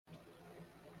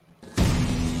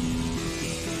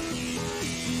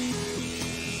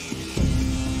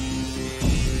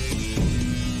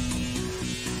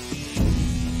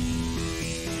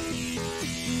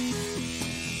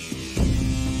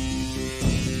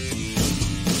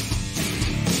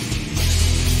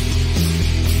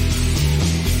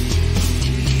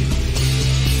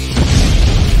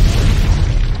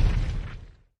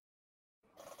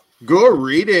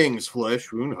Greetings,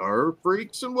 Flesh Wound Horror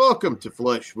freaks, and welcome to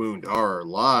Flesh Wound Horror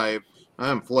Live.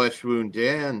 I'm Flesh Wound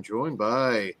Dan, joined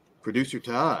by producer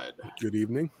Todd. Good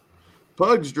evening.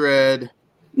 Pugs Dread.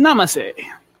 Namaste.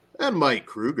 And Mike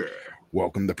Kruger.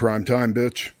 Welcome to prime time,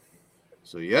 bitch.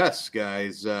 So yes,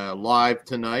 guys, live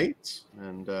tonight,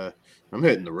 and I'm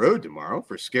hitting the road tomorrow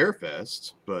for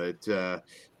Scarefest, but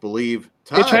believe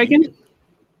Todd... Hitchhiking?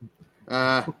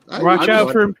 Watch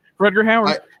out for Rutger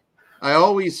Hauer. I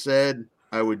always said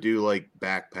I would do like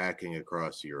backpacking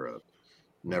across Europe.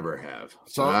 Never have.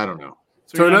 So I don't know.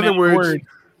 So in other words,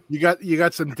 you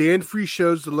got some Dan free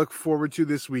shows to look forward to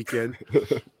this weekend.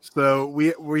 So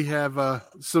we have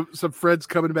some friends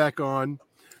coming back on.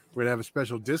 We're gonna have a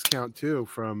special discount too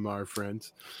from our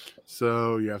friends.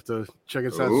 So you have to check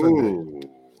us out Sunday.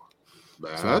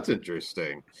 That's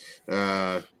interesting.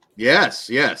 Yes.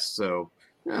 So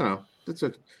I don't know.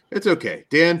 It's okay.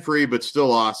 Dan free, but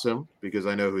still awesome because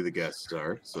I know who the guests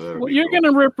are. So you're going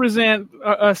to represent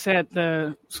us at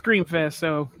the Screamfest,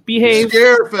 so behave.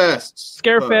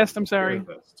 Scarefest. I'm sorry.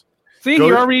 Scarefest. See,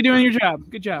 you're already doing your job.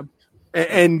 Good job.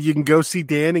 And you can go see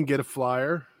Dan and get a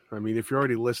flyer. I mean, if you're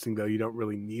already listening, though, you don't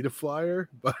really need a flyer.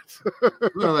 But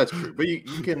no, that's true. But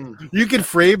you can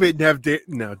frame it and have Dan.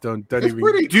 No, don't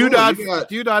even. Do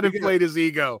not inflate his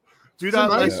ego. It's a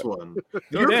nice one.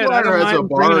 Your flyer has a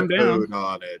barcode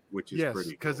on it, which is pretty cool.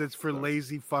 Because it's for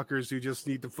lazy fuckers who just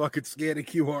need to fucking scan a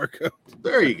QR code.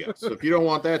 There you go. So if you don't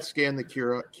want that, scan the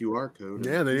QR code.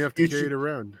 Yeah, then you have to carry it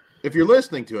around. If you're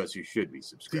listening to us, you should be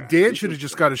subscribed. See, Dan should have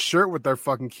just got a shirt with our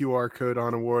fucking QR code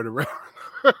on and wore it around.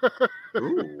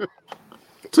 Ooh.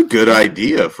 It's a good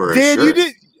idea for Dan, a shirt. You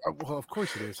did. Well, of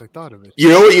course it is. I thought of it. You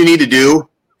know what you need to do?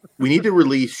 We need to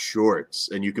release shorts,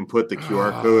 and you can put the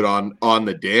QR code on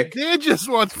the dick. Dan just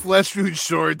wants flesh food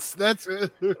shorts. That's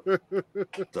it.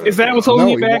 Is that what's holding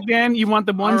you back, Dan? You want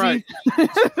the onesie? Right.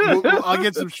 I'll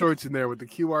get some shorts in there with the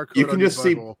QR code. You can just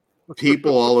see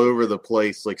people all over the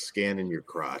place, like scanning your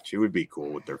crotch. It would be cool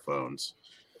with their phones.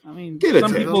 I mean,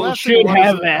 some people should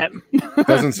have that.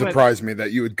 Doesn't surprise me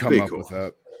that you would come up with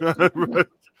that.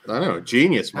 I know,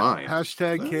 genius mind.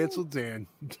 Hashtag cancel Dan.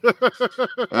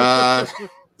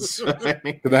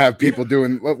 Gonna have people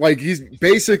doing like he's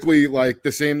basically like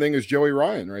the same thing as Joey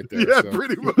Ryan right there. Yeah, so.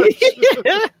 Pretty much.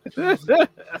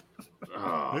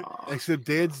 Except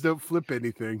Dan's don't flip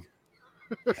anything.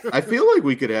 I feel like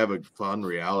we could have a fun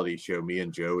reality show, me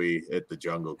and Joey at the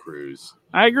Jungle Cruise.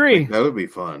 I agree. That would be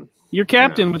fun. You're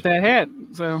captain with that hat,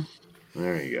 so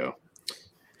there you go.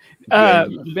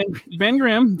 Ben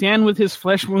Grimm, Dan with his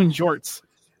flesh wound jorts.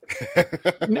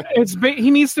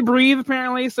 He needs to breathe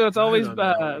apparently, so it's always him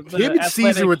and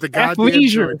Caesar with the goddamn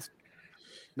jorts.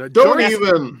 No,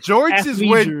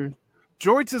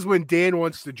 jorts is when Dan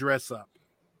wants to dress up.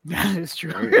 That is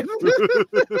true.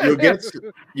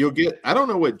 You'll get. I don't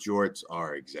know what jorts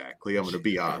are exactly. I'm going to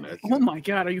be honest. Oh my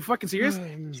god, are you fucking serious?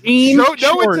 No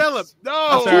one tell him.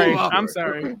 No, I'm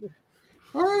sorry.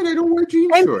 All right, I don't wear jean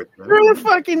shorts. You're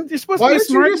supposed to be smart. Why did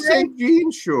you just say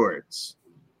jean shorts?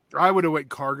 I would have went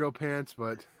cargo pants,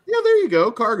 but yeah, there you go,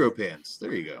 cargo pants.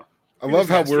 There you go. I love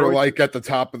how we're like at the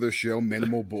top of the show,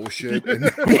 minimal bullshit. And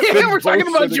we're talking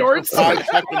about jorts. 5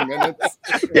 fucking minutes.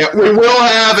 Yeah, we will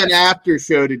have an after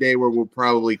show today where we'll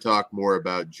probably talk more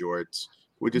about jorts,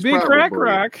 which is Big Crack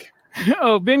Rock.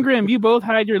 Oh, Ben Grimm, you both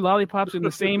hide your lollipops in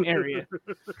the same area.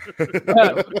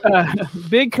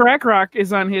 Big Crack Rock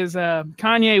is on his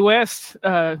Kanye West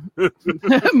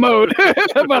mode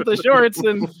about the shorts,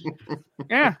 and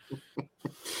yeah,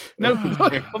 no, well,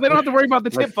 they don't have to worry about the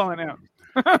tip falling out.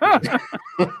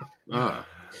 All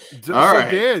right,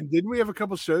 Dan, didn't we have a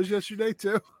couple shows yesterday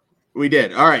too? We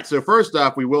did. All right. So first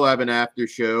off, we will have an after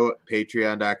show,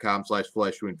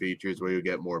 patreon.com/fleshwoundfeatures, where you'll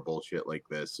get more bullshit like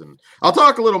this. And I'll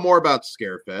talk a little more about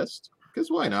Scarefest, because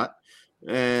why not?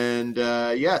 And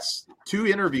yes, 2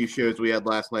 interview shows we had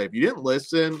last night. If you didn't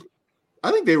listen,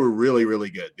 I think they were really, really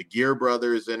good. The Gear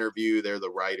Brothers interview, they're the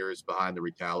writers behind the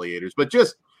Retaliators, but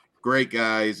just great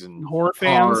guys and horror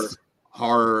fans,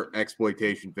 horror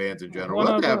exploitation fans in general.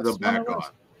 We'll have to have them back on.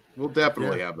 We'll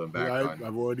definitely have them back on.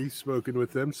 I've already spoken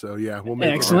with them, so yeah, we'll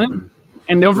make excellent. It happen.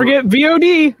 And don't forget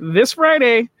VOD this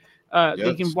Friday.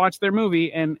 They can watch their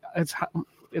movie, and it's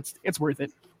worth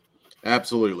it.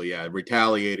 Absolutely, yeah.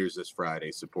 Retaliators this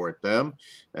Friday. Support them,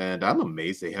 and I'm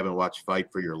amazed they haven't watched Fight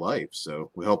for Your Life.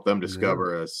 So we help them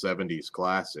discover a '70s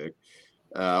classic.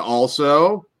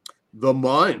 Also, The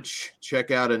Munch.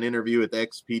 Check out an interview with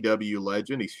XPW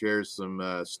legend. He shares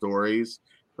some stories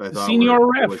that I thought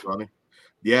were really funny.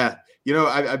 Yeah. You know,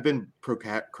 I've been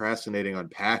procrastinating on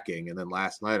packing, and then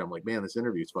last night I'm like, man, this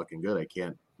interview is fucking good. I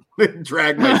can't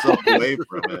drag myself away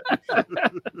from it.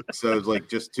 So it's like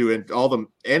just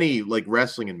any like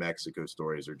wrestling in Mexico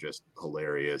stories are just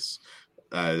hilarious.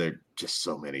 There are just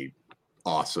so many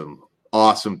awesome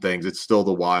things. It's still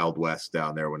the Wild West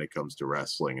down there when it comes to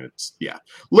wrestling. And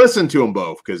listen to them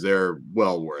both because they're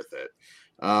well worth it.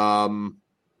 Todd,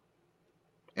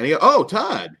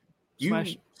 you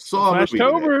saw a movie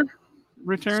Slashtober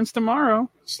returns tomorrow.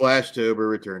 Slashtober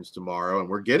returns tomorrow, and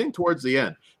we're getting towards the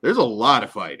end. There's a lot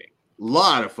of fighting.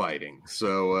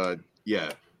 So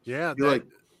yes.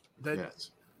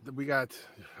 We got.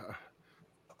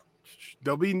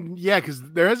 There'll be because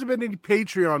there hasn't been any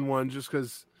Patreon one just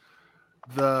because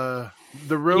the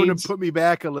Rona put me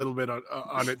back a little bit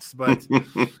on it, but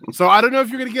so I don't know if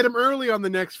you're gonna get them early on the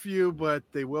next few, but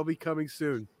they will be coming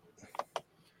soon.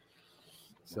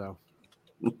 So,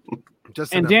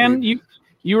 Dan, you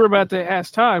were about to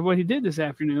ask Todd what he did this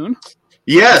afternoon.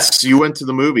 Yes, you went to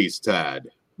the movies, Todd.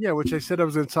 Yeah, which I said I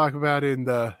was going to talk about in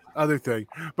the other thing.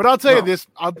 But I'll tell you this.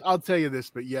 I'll tell you this.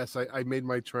 But yes, I made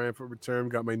my triumphant return.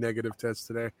 Got my negative test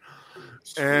today,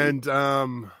 and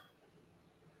happy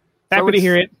to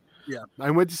hear it. Yeah,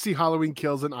 I went to see Halloween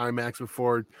Kills in IMAX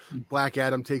before Black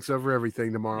Adam takes over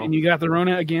everything tomorrow. And you got the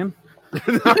Rona again.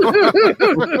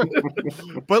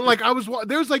 But like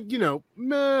there's like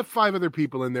 5 other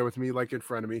people in there with me, like in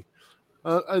front of me,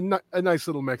 a nice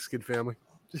little Mexican family.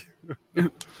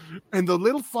 And the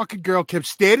little fucking girl kept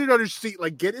standing on her seat,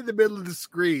 like get in the middle of the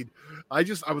screen. I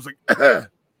was like,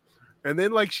 and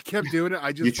then like she kept doing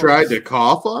it. You tried to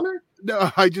cough on her?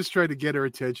 No, I just tried to get her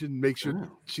attention, make sure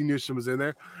she knew she was in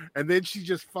there, and then she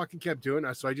just fucking kept doing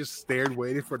it. So I just stared,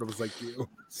 waiting for it. I was like, "You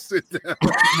sit down."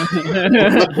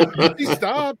 She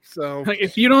stopped. So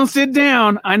if you don't sit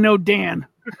down, I know Dan.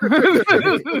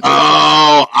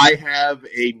 Oh, I have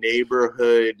a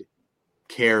neighborhood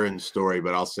Karen story,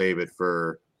 but I'll save it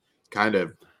for kind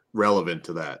of relevant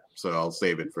to that. So I'll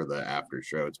save it for the after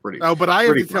show. It's pretty. Oh, but I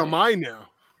have to tell mine now.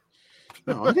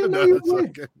 No, I didn't know you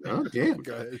would. Okay. Oh, damn.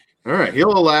 All right.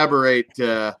 He'll elaborate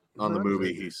on the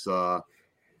movie he saw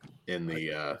in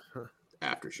the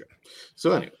after show.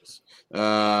 So, anyways.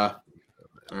 All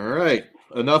right.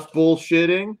 Enough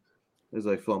bullshitting as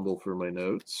I fumble for my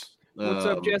notes. What's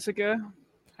up, Jessica?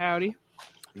 Howdy.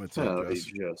 What's up,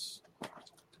 Jess?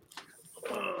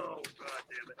 Oh, God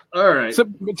damn it. All right. So,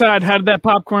 Todd, how did that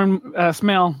popcorn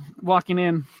smell walking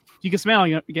in? You can smell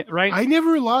it, right? I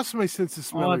never lost my sense of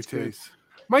smell or taste.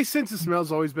 My sense of smell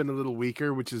has always been a little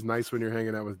weaker, which is nice when you're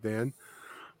hanging out with Dan.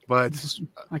 But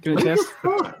I can attest.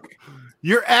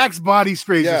 Your Axe body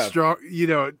spray is strong.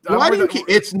 Why do you keep?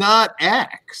 It's not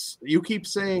Axe. You keep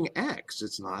saying Axe.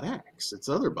 It's not Axe. It's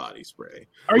other body spray.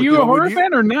 Are you a horror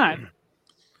fan or not?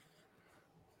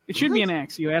 It should be an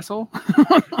Axe, you asshole.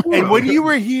 And when you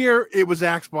were here, it was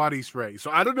Axe body spray. So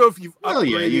I don't know if you've. Well,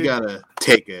 yeah, you gotta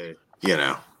take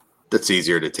that's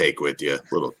easier to take with you.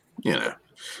 Little, But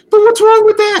what's wrong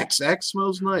with Axe? Axe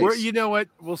smells nice. Well, you know what?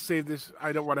 We'll save this.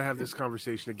 I don't want to have this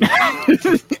conversation again.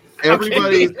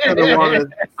 Everybody's gonna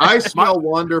want to. I smell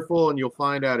wonderful, and you'll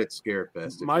find out it's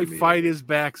Scarefest. My fight is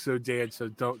back, so Dan. So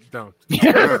don't.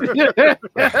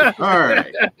 All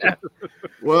right.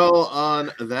 Well,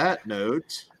 on that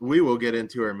note, we will get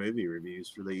into our movie reviews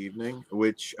for the evening,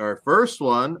 which our first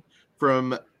one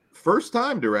from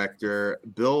first-time director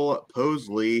Bill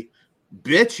Posley,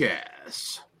 Bitch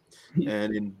Ass.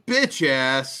 And in Bitch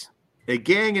Ass, a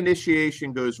gang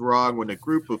initiation goes wrong when a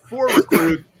group of 4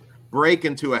 recruits break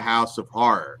into a house of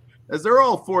horror, as they're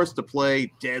all forced to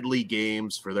play deadly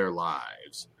games for their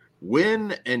lives.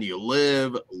 Win and you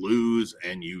live, lose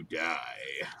and you die.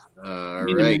 All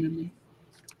right.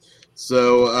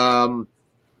 So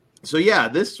yeah,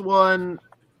 this one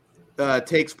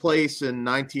takes place in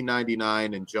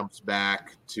 1999 and jumps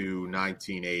back to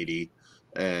 1980.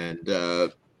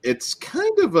 And it's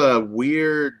kind of a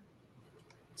weird,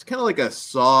 it's kind of like a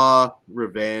Saw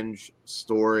revenge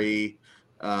story.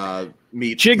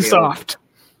 Meets Jigsoft.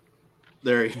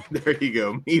 There you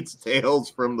go. Meets Tales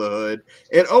from the Hood.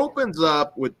 It opens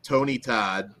up with Tony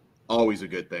Todd, always a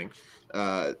good thing,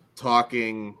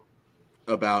 talking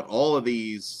about all of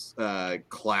these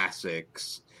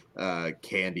classics,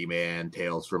 Candyman,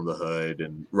 Tales from the Hood,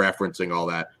 and referencing all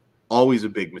that. Always a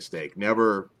big mistake.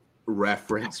 Never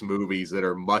reference movies that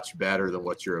are much better than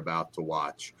what you're about to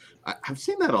watch. I've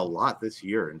seen that a lot this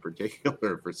year in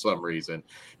particular for some reason.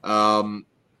 And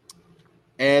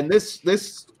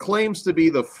this claims to be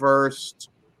the first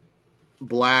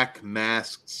black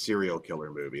masked serial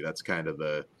killer movie. That's kind of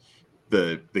the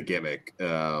gimmick.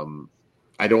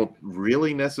 I don't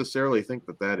really necessarily think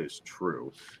that is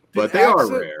true, but they are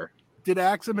rare. Did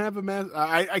Axum have a mask?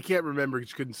 I can't remember.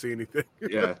 Just couldn't see anything.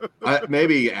 Yeah,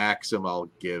 maybe Axum I'll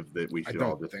give that we should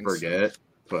all just forget.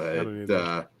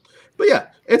 So. But yeah,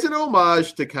 it's an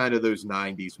homage to kind of those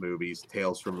 90s movies,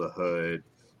 Tales from the Hood.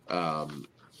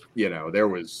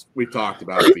 We've talked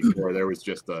about it before. There was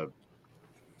just a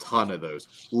ton of those.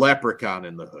 Leprechaun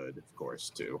in the Hood, of course,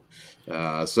 too.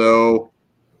 So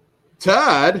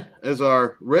Todd, as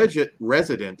our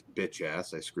resident bitch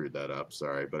ass, I screwed that up.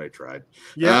 Sorry, but I tried.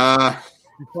 Yeah,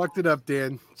 you fucked it up,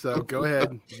 Dan. So go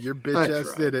ahead. Your bitch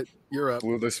ass did it. You're up.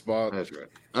 Blew the spot. That's right.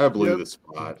 I blew the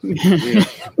spot. We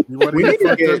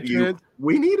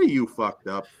need a you fucked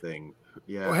up thing.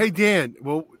 Yeah. Well, hey Dan.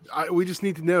 Well, we just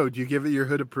need to know. Do you give it your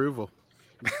hood approval?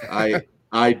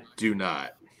 I do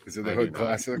not. Is it the Hood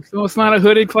Classic? So it's not a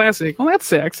hooded classic. Well, that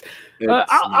sucks.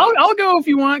 I'll go if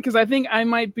you want, because I think I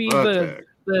might be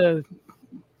the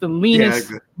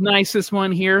leanest, nicest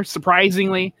one here.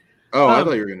 Surprisingly. Oh, I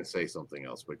thought you were going to say something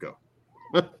else, but go.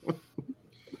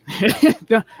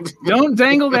 Don't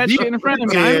dangle that shit in front of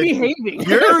me. I'm behaving.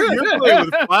 You're playing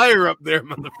with fire up there,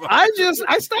 motherfucker.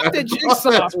 I stopped at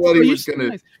Jigsaw. That's what he was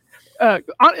going to.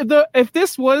 If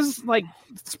this was like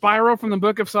Spiral from the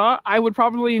Book of Saw, I would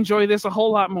probably enjoy this a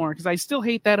whole lot more because I still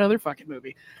hate that other fucking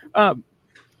movie.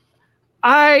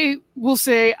 I will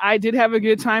say I did have a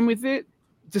good time with it,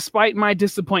 despite my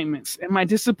disappointments. And my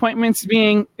disappointments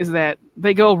is that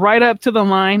they go right up to the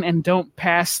line and don't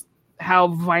pass how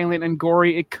violent and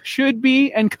gory it should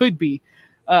be and could be.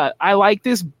 I like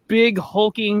this big,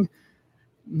 hulking,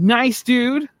 nice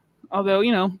dude. Although,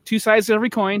 two sides to every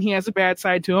coin. He has a bad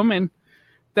side to him, and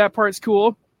that part's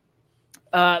cool.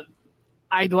 I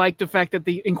like the fact that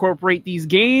they incorporate these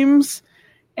games.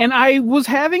 And I was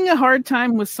having a hard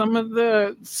time with some of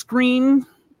the screen,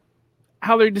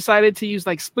 how they decided to use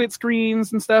like split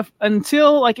screens and stuff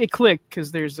until like it clicked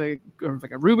because there's like a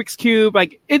Rubik's Cube.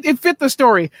 Like it fit the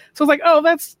story. So I was like, oh,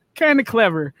 that's kind of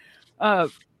clever.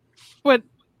 But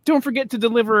don't forget to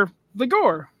deliver the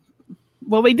gore.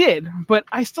 Well, they did, but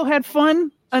I still had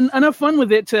fun, enough fun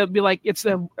with it to be like, it's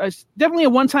definitely a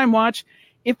one-time watch.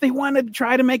 If they want to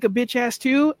try to make a bitch ass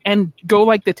 2 and go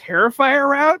like the Terrifier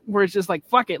route, where it's just like,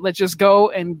 fuck it, let's just go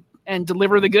and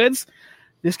deliver the goods,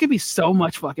 this could be so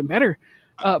much fucking better.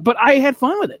 But I had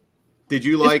fun with it. Did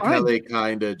you like how they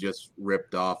kind of just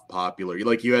ripped off popular?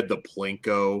 Like you had the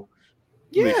Plinko,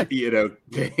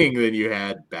 thing. Then you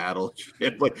had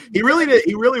Battleship. Like he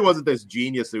really wasn't this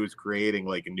genius who was creating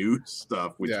like new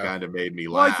stuff, which kind of made me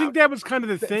laugh. Well, I think that was kind of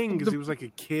the thing because he was like a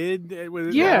kid.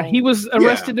 He was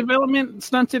Arrested Development,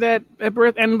 stunted at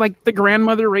birth, and like the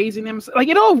grandmother raising him. Like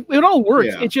it all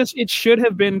worked. Yeah. It should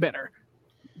have been better.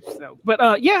 So, but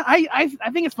I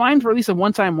think it's fine for at least a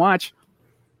one-time watch.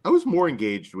 I was more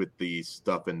engaged with the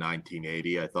stuff in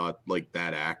 1980. I thought like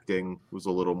that acting was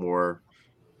a little more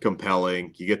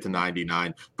compelling. You get to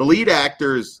 99. The lead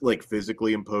actor is like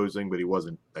physically imposing, but he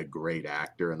wasn't a great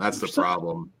actor, and that's the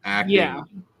problem. Acting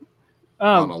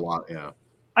on a lot. Yeah.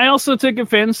 I also took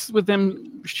offense with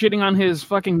them shitting on his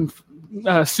fucking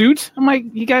suit. I'm like,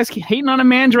 you guys keep hating on a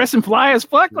man dressed in fly as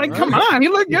fuck? Like, come on, he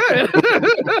looked good.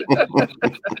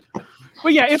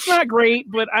 But yeah, it's not great,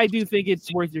 but I do think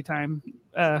it's worth your time.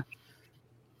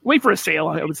 Wait for a sale,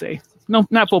 I would say. No,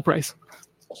 not full price.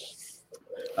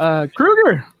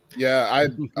 Kruger. Yeah,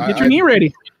 get your knee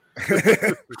ready.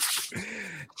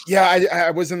 Yeah,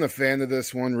 I wasn't a fan of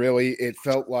this one, really. It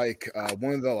felt like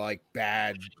one of the like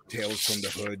bad Tales from the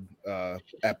Hood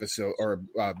episode or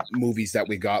movies that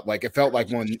we got. Like it felt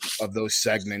like one of those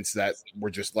segments that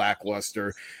were just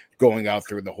lackluster going out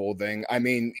through the whole thing. I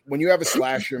mean, when you have a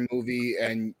slasher movie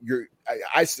and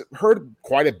I heard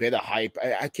quite a bit of hype.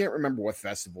 I can't remember what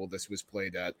festival this was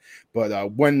played at,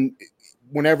 but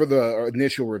whenever the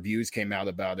initial reviews came out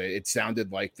about it, it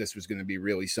sounded like this was going to be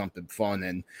really something fun.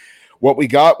 And what we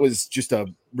got was just a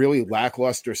really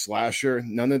lackluster slasher.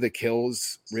 None of the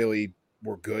kills really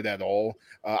were good at all.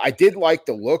 I did like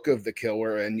the look of the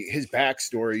killer and his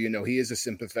backstory. He is a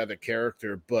sympathetic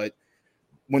character, but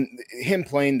when him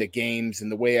playing the games and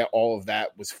the way all of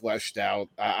that was fleshed out,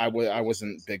 I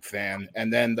wasn't a big fan.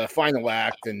 And then the final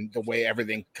act and the way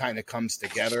everything kind of comes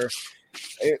together,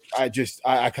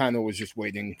 I kind of was just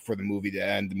waiting for the movie to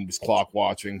end and was clock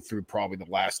watching through probably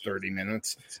the last 30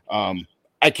 minutes.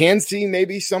 I can see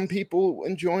maybe some people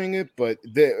enjoying it, but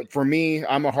for me,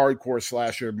 I'm a hardcore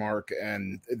slasher, Mark,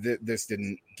 and this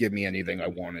didn't give me anything I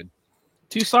wanted.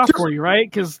 Too soft for you, right?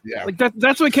 Because like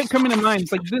that's what kept coming to mind.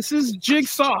 It's like, this is jig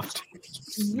soft.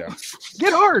 Yeah.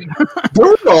 Get hard. There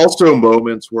were also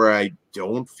moments where I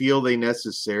don't feel they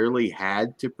necessarily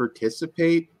had to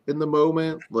participate in the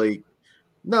moment. Like,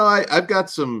 no, I've got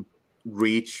some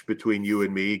reach between you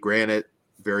and me. Granted,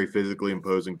 very physically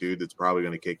imposing dude that's probably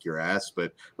going to kick your ass,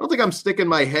 but I don't think I'm sticking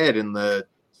my head in the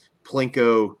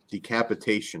Plinko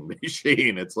decapitation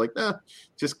machine. It's like, nah,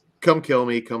 just come kill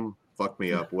me, come fuck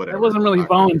me up, whatever. It wasn't really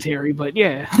voluntary, but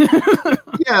yeah.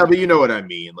 Yeah, but you know what I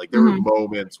mean. Like there were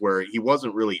moments where he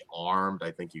wasn't really armed.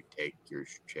 I think you take your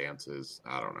chances.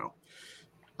 I don't know.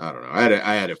 I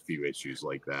had a few issues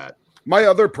like that. My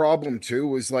other problem too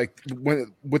was like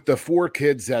when with the 4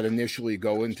 kids that initially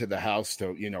go into the house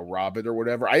to, rob it or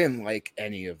whatever. I didn't like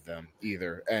any of them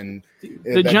either. And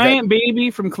the giant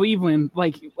baby from Cleveland,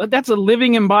 like that's a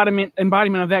living embodiment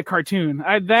of that cartoon.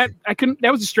 I couldn't.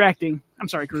 That was distracting. I'm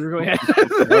sorry, Kruger. Go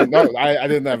ahead. No, I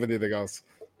didn't have anything else.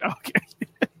 Okay.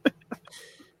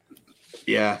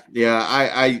 Yeah.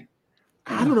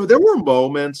 I don't know. There were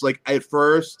moments like at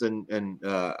first, and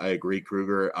I agree,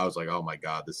 Kruger. I was like, oh my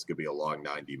God, this is gonna be a long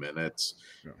 90 minutes.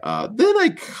 Then I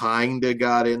kind of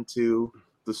got into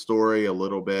the story a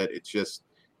little bit. It's just,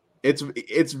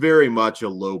 it's very much a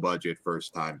low budget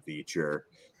first time feature,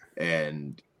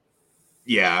 and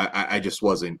yeah, I just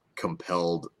wasn't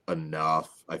compelled enough.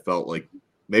 I felt like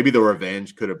maybe the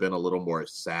revenge could have been a little more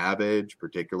savage,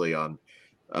 particularly on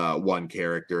one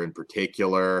character in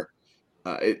particular.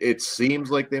 It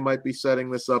seems like they might be setting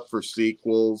this up for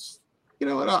sequels. You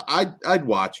know, and I'd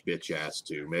watch Bitch Ass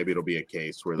too. Maybe it'll be a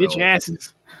case where Bitch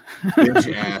Asses.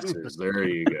 Bitch Asses. There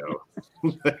you go.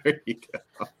 There you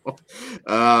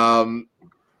go.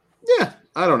 Yeah,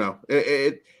 I don't know.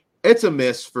 It's a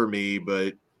miss for me,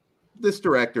 but this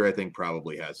director I think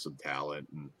probably has some talent,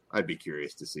 and I'd be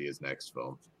curious to see his next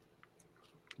film.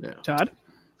 Yeah, Todd.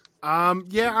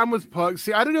 Yeah, I'm with Pug.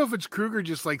 See, I don't know if it's Kruger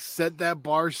just like set that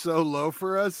bar so low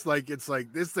for us. Like it's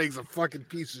like this thing's a fucking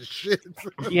piece of shit.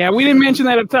 Yeah, we didn't mention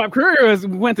that up top. Kruger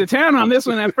went to town on this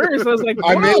one at first. I was like,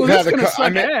 I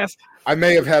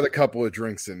may have had a couple of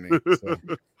drinks in me.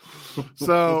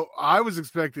 So I was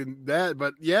expecting that,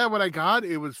 but yeah, when I got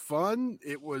it was fun.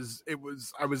 It was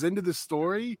I was into the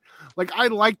story. Like I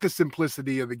like the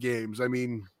simplicity of the games. I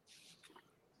mean,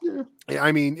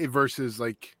 versus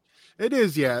like. It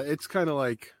is, yeah. It's kind of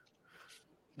like,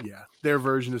 their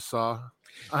version of Saw.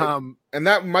 And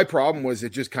that my problem was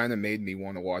it just kind of made me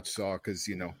want to watch Saw because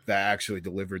that actually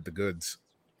delivered the goods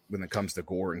when it comes to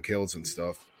gore and kills and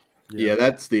stuff. Yeah,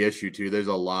 that's the issue too. There's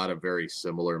a lot of very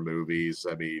similar movies.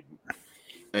 I mean,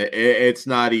 it's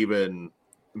not even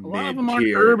a lot of them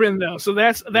aren't urban though, so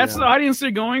that's the audience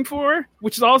they're going for.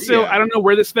 Which is also I don't know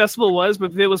where this festival was,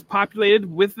 but if it was populated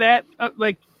with that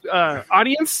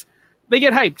audience, they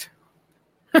get hyped.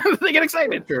 They get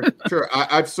excited. Sure.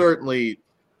 I've certainly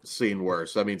seen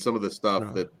worse. I mean, some of the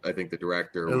stuff that I think the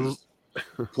director was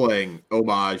playing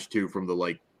homage to from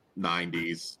the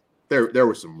 90s. There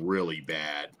were some really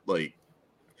bad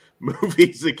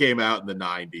movies that came out in the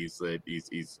 90s that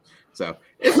he's so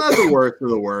it's not the worst of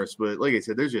the worst, but like I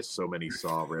said, there's just so many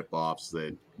Saw ripoffs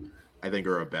that I think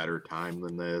are a better time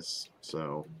than this.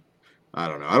 So I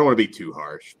don't know. I don't want to be too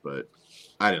harsh, but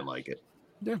I didn't like it.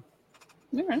 Yeah.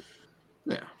 All right.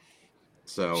 Yeah.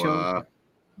 So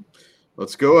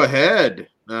let's go ahead.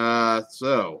 I'm a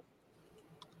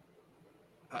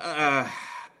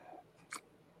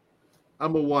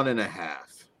 1.5.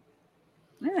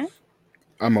 All right.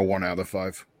 I'm a 1 out of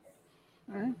 5.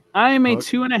 All right. I am a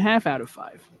 2.5 out of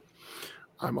 5.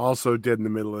 I'm also dead in the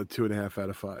middle of 2.5 out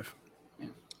of 5. Yeah.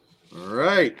 All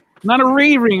right. Not a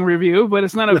ring review, but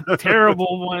it's not a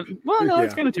terrible one. Well, no,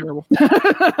 it's kind of terrible.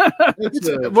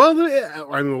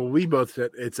 We both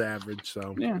said it's average,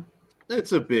 so yeah.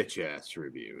 It's a bitch ass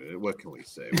review. What can we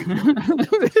say?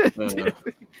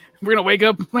 We're gonna wake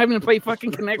up having to play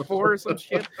fucking Connect 4 or some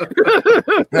shit.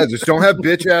 Just don't have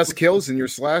bitch ass kills in your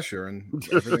slasher, and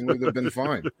everything would have been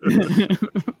fine.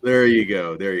 There you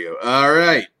go. All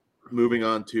right, moving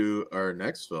on to our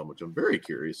next film, which I'm very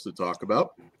curious to talk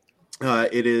about.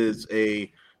 It is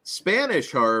a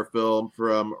Spanish horror film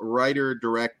from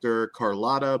writer-director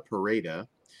Carlota Pereda,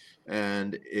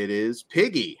 and it is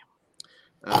Piggy.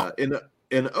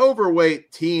 An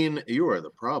overweight teen, you are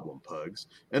the problem, Pugs.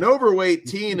 An overweight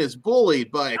teen is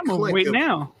bullied by a clique of...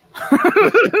 now.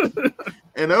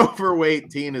 An overweight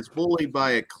teen is bullied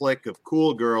by a clique of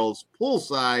cool girls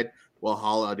poolside while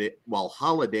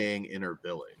holidaying in her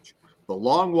village. The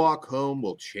long walk home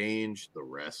will change the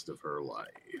rest of her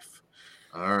life.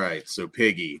 All right, so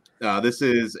Piggy. This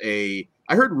is I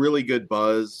heard really good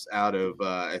buzz out of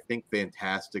I think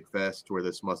Fantastic Fest where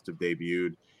this must have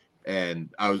debuted, and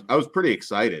I was pretty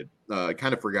excited. I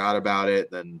kind of forgot about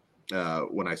it. Then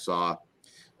when I saw,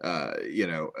 I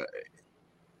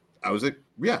was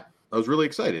really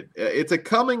excited. It's a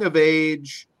coming of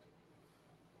age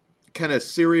kind of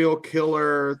serial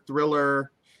killer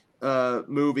thriller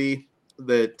movie.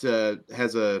 that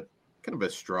has a kind of a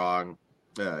strong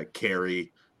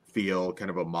Carrie feel, kind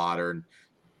of a modern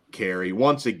Carrie.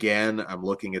 Once again, I'm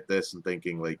looking at this and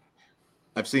thinking, like,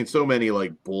 I've seen so many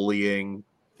like bullying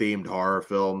themed horror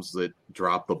films that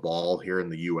drop the ball here in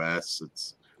the U.S.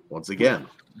 It's once again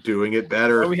doing it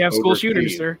better. Oh, we have school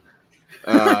shooters, overseas. sir.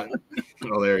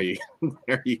 Well, there you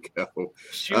go.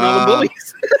 Shooting all the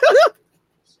bullies.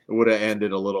 It would have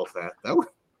ended a little fast.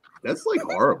 That's like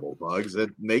horrible, Bugs.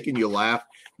 That making you laugh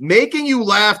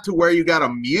to where you got to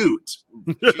mute.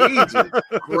 Jesus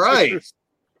Christ.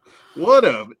 What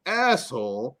an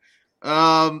asshole.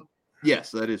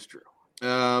 Yes, that is true.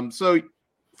 So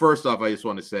first off, I just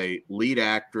want to say lead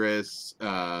actress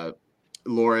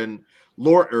Laura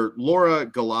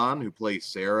Galan, who plays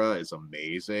Sarah, is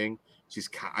amazing.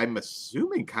 I'm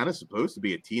assuming kind of supposed to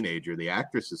be a teenager. The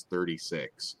actress is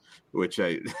 36, which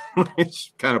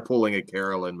it's kind of pulling a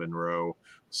Carolyn Monroe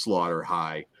slaughter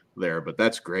high there, but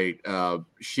that's great.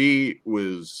 She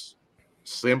was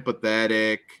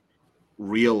sympathetic,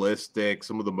 realistic.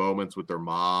 Some of the moments with their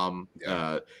mom,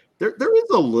 there is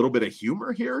a little bit of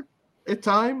humor here at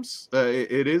times.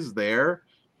 It is there,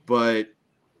 but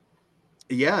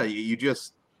yeah, you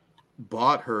just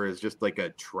bought her as just like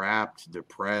a trapped,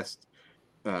 depressed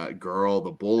girl. The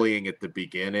bullying at the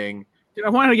beginning. Dude, I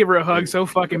wanted to give her a hug so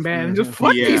fucking bad and just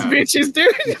fuck these bitches,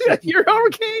 dude. You're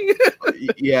okay.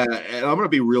 Yeah, and I'm gonna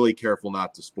be really careful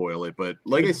not to spoil it, but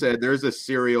like I said, there's a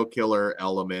serial killer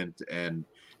element, and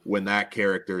when that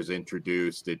character is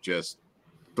introduced, it just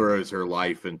throws her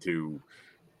life into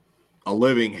a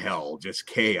living hell, just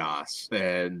chaos.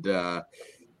 And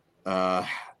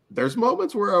there's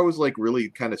moments where I was like really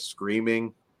kind of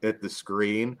screaming at the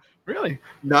screen. Really?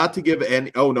 Not to give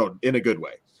any. Oh no, in a good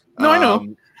way. No, I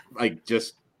know. Like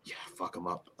just fuck them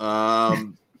up.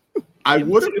 I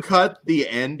would have cut the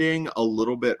ending a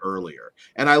little bit earlier,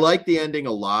 and I like the ending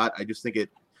a lot. I just think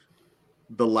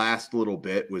the last little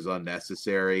bit was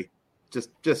unnecessary.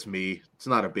 Just me. It's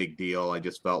not a big deal. I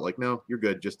just felt like, no, you're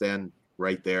good. Just end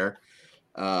right there.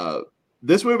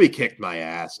 This movie kicked my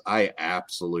ass. I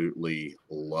absolutely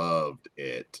loved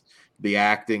it. The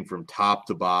acting from top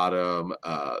to bottom,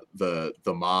 the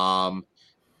mom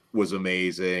was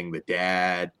amazing. The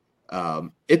dad,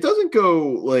 it doesn't go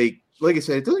like I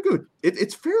said, it doesn't go.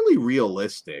 It's fairly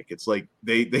realistic. It's like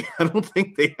they I don't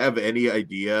think they have any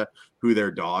idea who their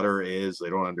daughter is. They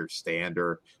don't understand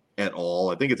her at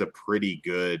all. I think it's a pretty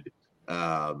good.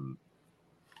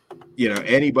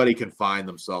 Anybody can find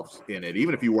themselves in it,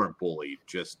 even if you weren't bullied.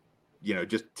 Just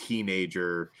teenage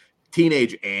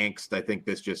angst. I think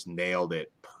this just nailed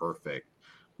it perfect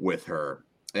with her.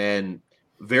 And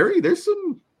there's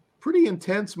some pretty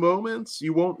intense moments.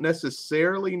 You won't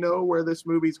necessarily know where this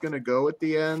movie's going to go at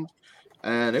the end.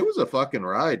 And it was a fucking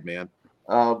ride, man.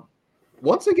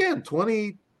 Once again,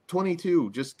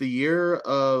 2022, just the year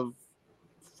of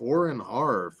foreign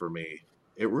horror for me.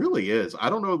 It really is. I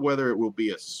don't know whether it will be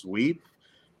a sweep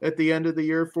at the end of the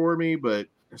year for me, but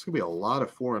there's going to be a lot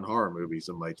of foreign horror movies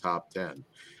in my top 10.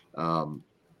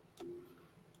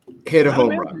 Hit a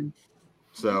home run.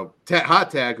 So hot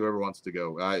tag, whoever wants to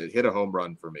go. Hit a home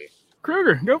run for me.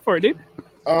 Kruger, go for it, dude.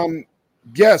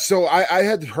 Yeah, so I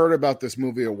had heard about this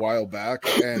movie a while back,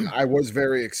 and I was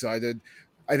very excited.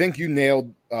 I think you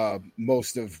nailed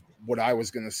most of what I was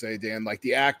going to say, Dan. Like,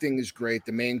 the acting is great.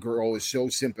 The main girl is so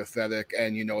sympathetic.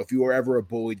 And, if you were ever a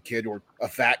bullied kid or a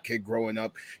fat kid growing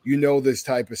up, this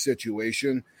type of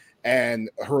situation. And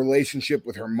her relationship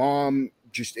with her mom,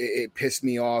 just it pissed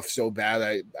me off so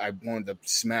bad. I wanted to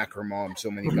smack her mom so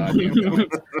many goddamn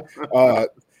times.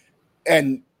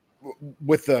 And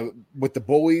with the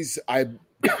bullies,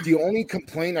 the only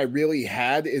complaint I really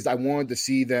had is I wanted to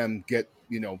see them get,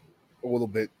 a little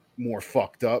bit more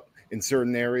fucked up in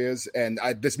certain areas. And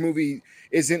this movie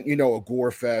isn't, a gore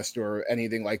fest or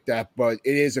anything like that, but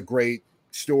it is a great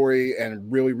story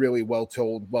and really, really well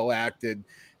told, well acted.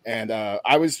 And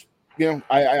I was,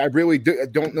 I really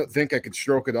don't think I could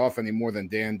stroke it off any more than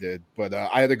Dan did, but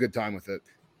I had a good time with it.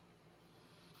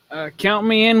 Count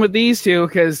me in with these two,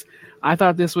 because I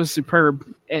thought this was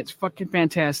superb. It's fucking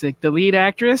fantastic. The lead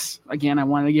actress, again, I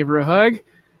wanted to give her a hug.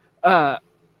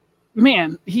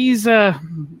 Man, she's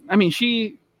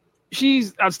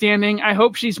outstanding. I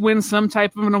hope she wins some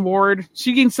type of an award.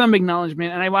 She gains some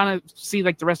acknowledgement, and I want to see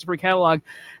like the rest of her catalog.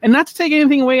 And not to take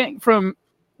anything away from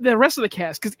the rest of the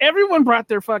cast, because everyone brought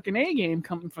their fucking A game,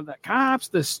 coming from the cops,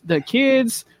 the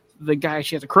kids, the guy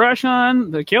she has a crush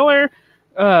on, the killer.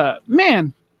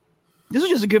 Man, this was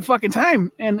just a good fucking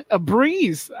time and a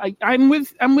breeze. I'm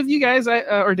with you guys.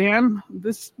 Or Dan,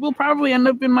 this will probably end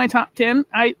up in my top 10.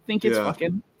 I think it's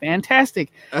fucking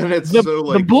fantastic. And it's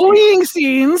the bullying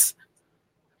scenes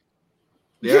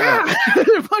Yeah.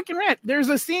 They're fucking rad. There's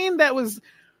a scene that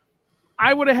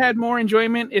I would have had more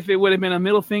enjoyment if it would have been a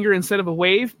middle finger instead of a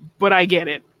wave, but I get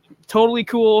it. Totally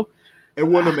cool. It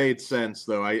wouldn't have made sense,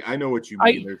 though. I know what you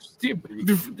mean.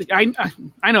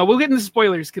 I know. We'll get into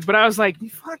spoilers, but I was like,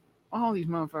 fuck all these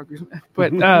motherfuckers.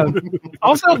 But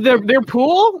also, their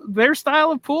pool, their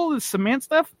style of pool, the cement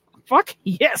stuff, fuck,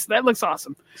 yes, that looks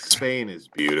awesome. Spain is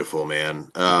beautiful, man.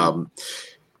 The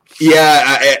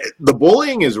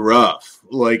bullying is rough.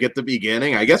 Like, at the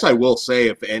beginning, I guess I will say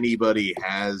if anybody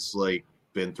has, like,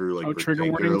 been through, like,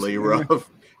 particularly rough.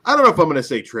 I don't know if I'm going to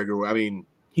say trigger. I mean,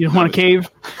 you don't want to cave?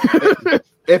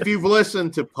 If you've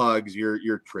listened to Pugs,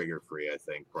 you're trigger free, I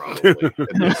think, probably.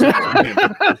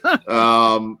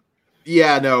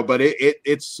 But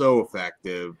it's so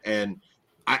effective, and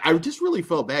I just really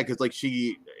felt bad because, like,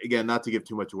 she, again, not to give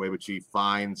too much away, but she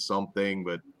finds something,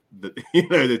 but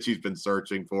that she's been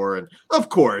searching for, and of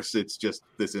course, it's just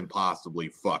this impossibly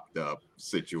fucked up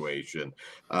situation.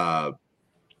 Oh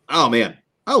man.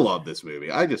 I love this movie.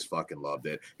 I just fucking loved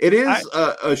it. It is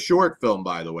a short film,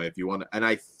 by the way, if you want to, and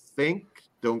I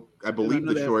believe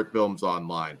the short film's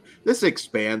online. This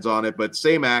expands on it, but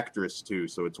same actress too,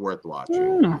 so it's worth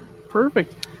watching.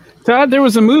 Perfect. Todd, there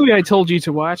was a movie I told you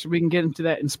to watch. We can get into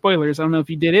that in spoilers. I don't know if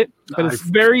you did it, but it's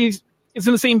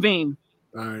in the same vein.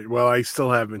 All right. Well, I still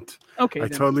haven't. Okay. I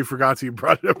totally forgot you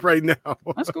brought it up right now.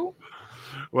 That's cool.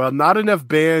 Well, not enough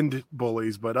band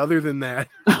bullies, but other than that.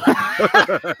 That's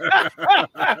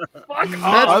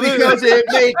because it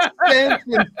makes sense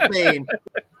in Spain.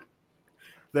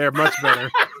 They're much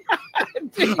better.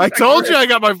 I told you I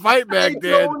got my fight back,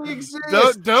 Dan.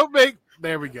 Don't make.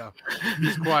 There we go.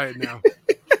 He's quiet now.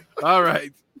 All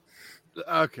right.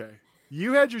 Okay.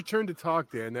 You had your turn to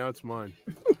talk, Dan. Now it's mine.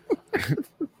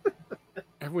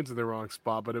 Everyone's in the wrong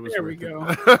spot, but it was. There we go.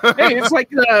 Hey, it's like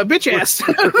bitch ass.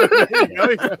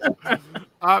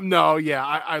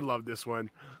 I love this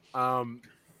one. I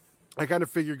kind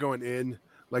of figured going in,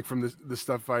 like from the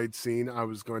stuff I'd seen, I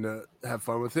was going to have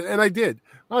fun with it, and I did.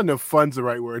 I don't know if fun's the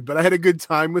right word, but I had a good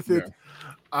time with it.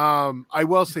 Yeah. I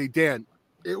will say, Dan,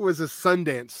 it was a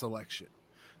Sundance selection,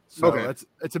 so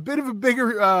it's a bit of a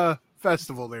bigger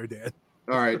festival there, Dan.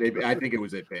 All right, I think it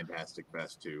was at Fantastic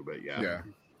Fest too, but yeah.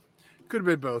 Could have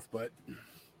been both, but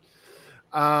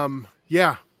you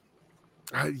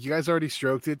guys already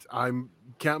stroked it.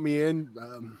 Count me in.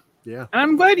 And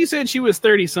I'm glad you said she was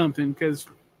 30 something because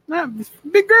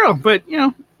big girl, but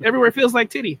everywhere feels like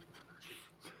titty.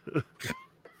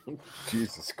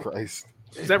 Jesus Christ.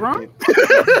 Is that wrong?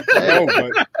 No,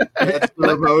 but that's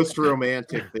the most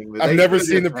romantic thing. I've never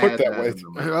seen it put that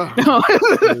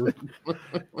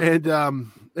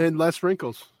way. And less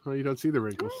wrinkles. Well, you don't see the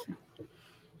wrinkles.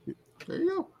 There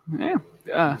you go.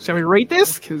 Yeah. Shall we rate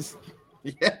this?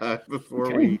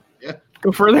 Before we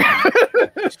go further.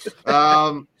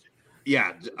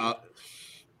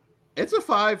 It's a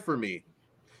 5 for me.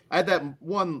 I had that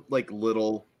one like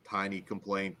little tiny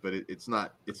complaint, but it's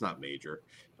not major.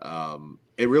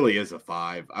 It really is a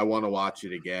 5. I want to watch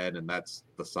it again, and that's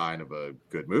the sign of a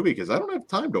good movie because I don't have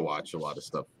time to watch a lot of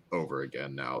stuff over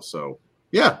again now. So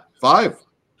 5.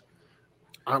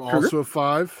 I'm also a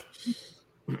 5.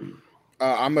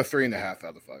 I'm a 3.5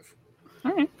 out of 5.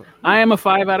 All right. I am a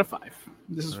 5 out of 5.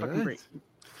 This is fucking great.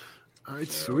 All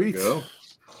right, sweet.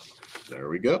 There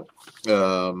we go.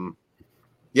 And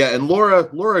Laura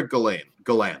Galan.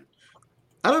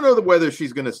 I don't know whether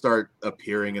she's going to start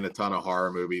appearing in a ton of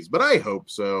horror movies, but I hope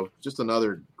so. Just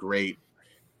another great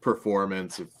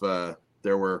performance. If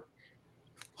there were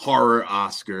horror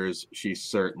Oscars, she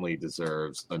certainly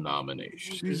deserves a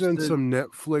nomination. She's in some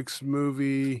Netflix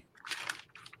movie,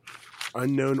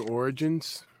 Unknown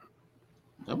Origins.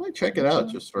 I might check it out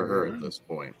just for her at this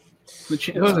point. The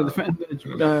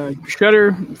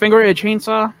Shredder, finger a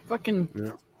chainsaw, fucking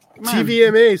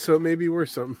TVMA, so it may be worth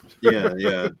something.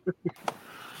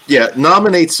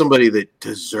 Nominate somebody that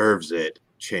deserves it.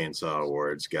 Chainsaw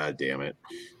Awards, god damn it.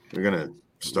 We're gonna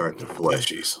start the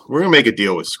fleshies. We're gonna make a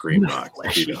deal with Screambox.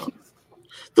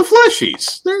 The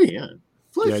fleshies. There you go.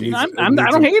 Fleshies. I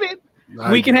don't hate it.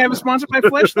 We can have it sponsored by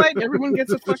Fleshlight. Everyone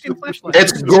gets a fucking Fleshlight.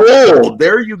 It's gold.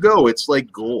 There you go. It's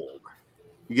like gold.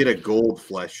 You get a gold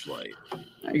Fleshlight.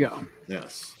 There you go.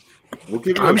 Yes. We'll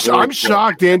give you I'm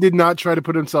shocked Dan did not try to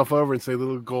put himself over and say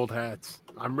little gold hats.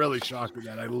 I'm really shocked at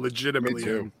that. I legitimately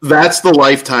am. That's the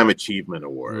Lifetime Achievement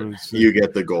Award. You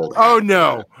get the gold hat. Oh,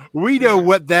 no. We know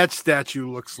what that statue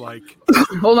looks like.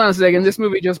 Hold on a second. This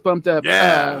movie just bumped up.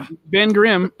 Yeah. Ben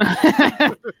Grimm.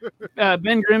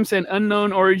 Ben Grimm said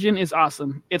Unknown Origin is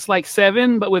awesome. It's like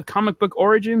 7, but with comic book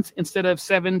origins instead of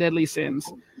 7 deadly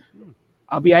sins.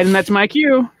 I'll be adding that to my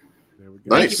queue.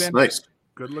 Nice.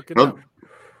 Good looking.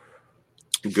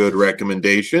 Good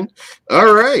recommendation.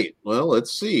 All right. Well,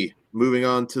 let's see. Moving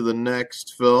on to the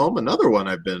next film, another one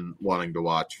I've been wanting to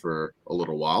watch for a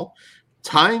little while.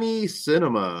 Tiny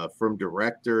Cinema from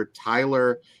director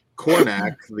Tyler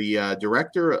Cornack, the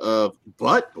director of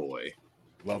Butt Boy.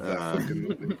 Love that fucking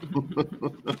movie.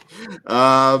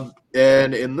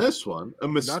 And in this one, a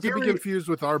mysterious... Not to be confused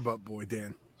with our Butt Boy,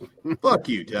 Dan. Fuck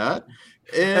you, Dad.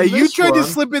 Hey, you tried to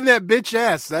slip in that bitch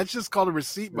ass. That's just called a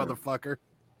receipt, motherfucker.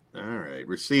 All right.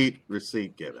 Receipt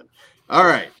given. All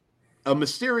right. A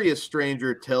mysterious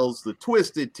stranger tells the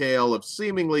twisted tale of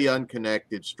seemingly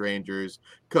unconnected strangers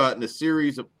caught in a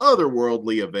series of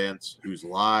otherworldly events whose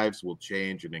lives will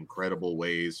change in incredible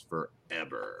ways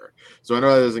forever. So I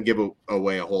know that doesn't give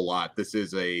away a whole lot. This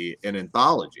is an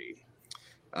anthology.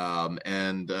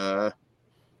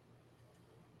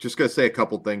 Just going to say a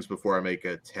couple things before I make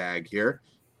a tag here.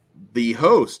 The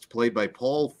host, played by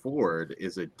Paul Ford,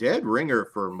 is a dead ringer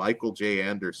for Michael J.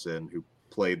 Anderson, who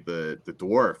played the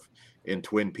dwarf in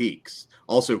Twin Peaks.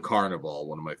 Also Carnival,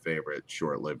 one of my favorite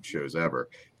short-lived shows ever.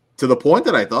 To the point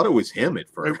that I thought it was him at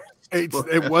first. It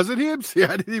wasn't him? See,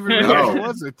 I didn't even realize it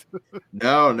wasn't.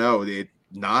 No,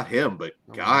 not him, but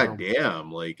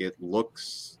goddamn, like it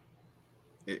looks...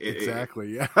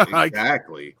 Exactly, yeah.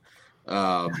 Exactly.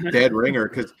 Dead ringer,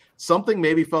 because something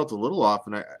maybe felt a little off,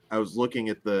 and I was looking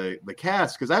at the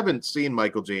cast, because I haven't seen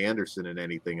Michael J. Anderson in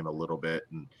anything in a little bit,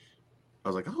 and I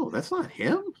was like, oh, that's not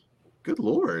him? Good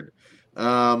Lord.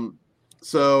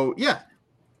 So, yeah,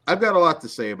 I've got a lot to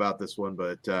say about this one,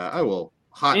 but I will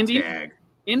tag.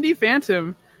 Indie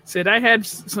Phantom said, I had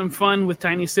some fun with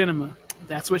Tiny Cinema.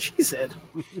 That's what she said.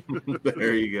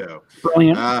 There you go.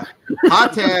 Brilliant.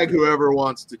 Hot tag whoever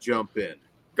wants to jump in.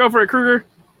 Go for it, Kruger.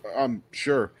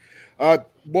 Sure.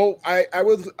 Well,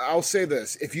 I'll say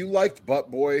this. If you liked Butt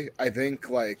Boy, I think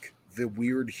like the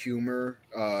weird humor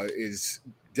is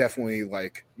definitely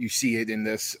like you see it in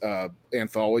this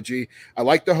anthology. I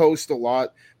like the host a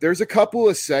lot. There's a couple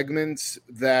of segments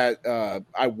that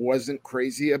I wasn't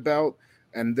crazy about,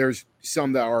 and there's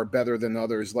some that are better than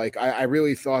others. Like I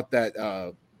really thought that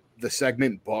the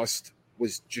segment Bust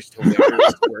was just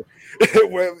hilarious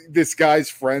where this guy's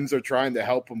friends are trying to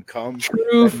help him come.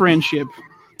 True friendship.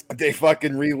 They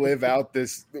fucking relive out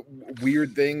this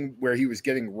weird thing where he was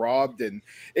getting robbed, and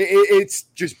it's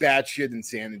just batshit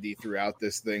insanity throughout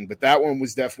this thing. But that one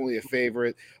was definitely a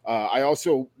favorite. I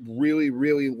also really,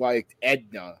 really liked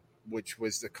Edna, which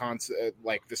was the concept,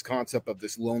 like this concept of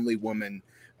this lonely woman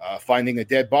finding a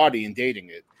dead body and dating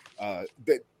it.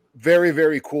 But very,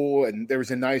 very cool. And there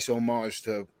was a nice homage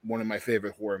to one of my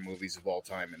favorite horror movies of all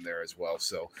time in there as well.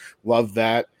 So love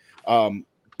that.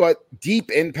 But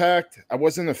Deep Impact, I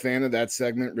wasn't a fan of that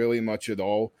segment really much at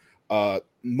all.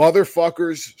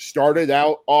 Motherfuckers started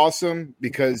out awesome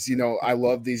because, you know, I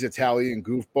love these Italian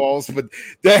goofballs. But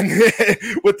then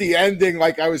with the ending,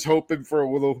 like I was hoping for a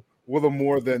little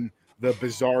more than the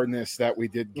bizarreness that we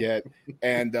did get.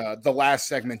 And the last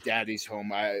segment, Daddy's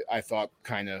Home, I thought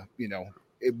kind of, you know,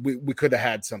 we could have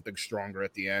had something stronger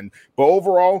at the end. But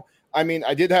overall, I mean,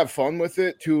 I did have fun with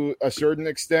it to a certain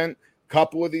extent.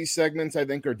 Couple of these segments I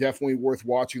think are definitely worth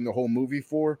watching the whole movie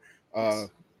for,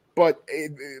 but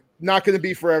not going to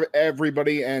be for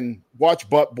everybody. And watch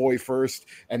Butt Boy first,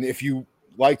 and if you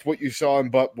liked what you saw in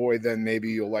Butt Boy, then maybe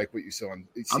you'll like what you saw in.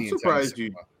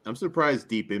 I'm surprised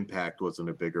Deep Impact wasn't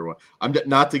a bigger one. I'm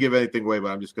not to give anything away,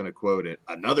 but I'm just going to quote it: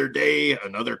 "Another day,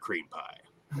 another cream pie."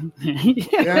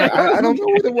 Yeah, I don't know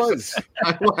what it was.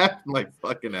 I laughed my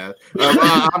fucking ass.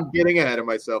 I'm getting ahead of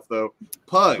myself though.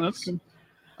 Pugs.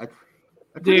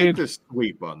 I predict a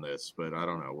sweep on this, but I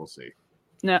don't know. We'll see.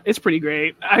 No, it's pretty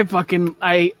great.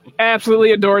 I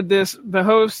absolutely adored this. The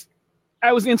host,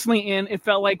 I was instantly in. It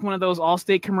felt like one of those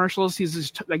Allstate commercials. He's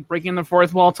just like breaking the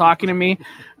fourth wall, talking to me.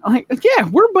 I'm like, yeah,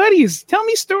 we're buddies. Tell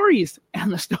me stories.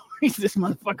 And the stories this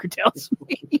motherfucker tells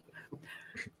me.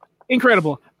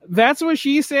 Incredible. That's what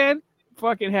she said.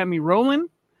 Fucking had me rolling.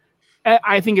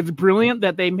 I think it's brilliant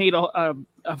that they made a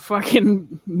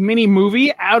fucking mini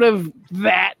movie out of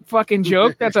that fucking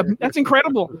joke. That's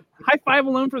incredible. High five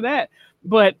alone for that.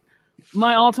 But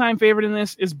my all-time favorite in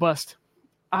this is Bust.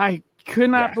 I could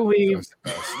not believe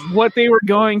what they were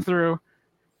going through.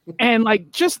 And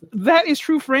like, just that is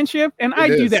true friendship. And I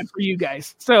do that for you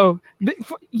guys. So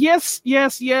yes.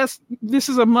 This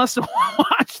is a must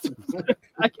watch.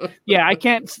 I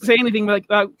can't say anything like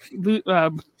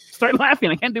start laughing.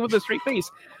 I can't do it with a straight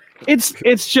face.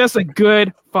 It's just a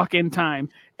good fucking time.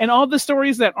 And all the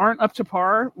stories that aren't up to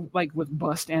par, like with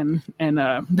Bust and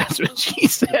that's what she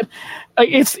said.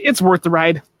 It's worth the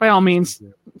ride by all means.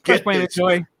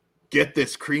 Get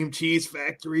this cream cheese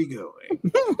factory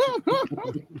going.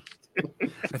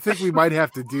 I think we might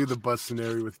have to do the bus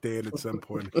scenario with Dan at some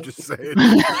point. I'm just saying.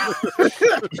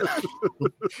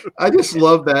 I just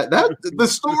love that. The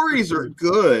stories are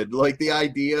good. Like the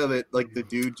idea that like the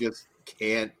dude just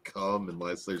can't come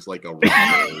unless there's like a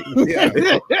Yeah.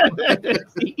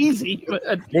 Easy. But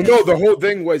Well, no, the whole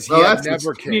thing was he had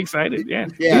never be came. excited. Yeah.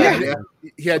 Yeah.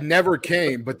 He had never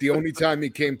came, but the only time he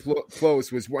came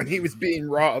close was when he was being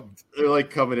robbed. They're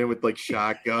like coming in with like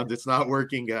shotguns. It's not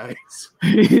working, guys.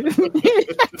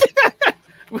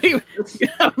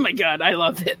 Oh my god, I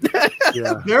loved it.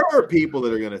 Yeah. There are people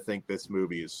that are going to think this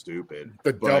movie is stupid.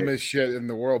 The dumbest shit in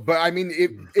the world. But I mean,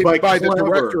 it But by the clever.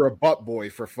 director of Butt Boy,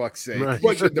 for fuck's sake. Right.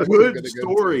 But The good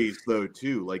stories, though,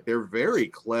 too. Like they're very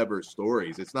clever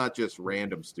stories. It's not just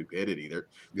random stupidity.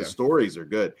 The stories are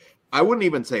good. I wouldn't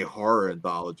even say horror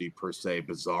anthology per se.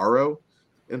 Bizarro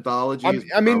anthology.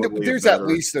 I mean, there's at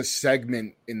least a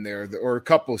segment in there, or a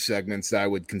couple of segments that I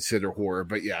would consider horror.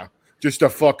 But yeah, just a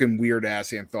fucking weird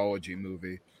ass anthology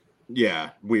movie.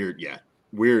 Yeah, weird. Yeah,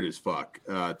 weird as fuck.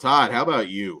 Todd, how about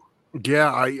you? Yeah,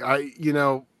 I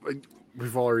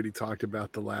we've already talked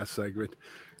about the last segment.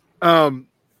 There's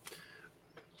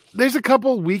a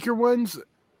couple weaker ones,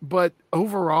 but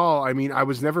overall, I mean, I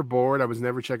was never bored. I was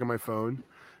never checking my phone.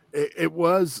 It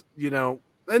was,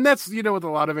 and that's, with a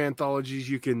lot of anthologies,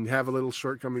 you can have a little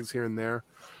shortcomings here and there.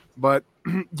 But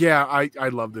yeah, I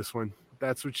love this one.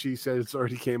 That's what she said. It's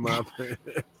already came up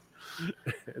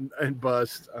and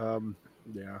bust.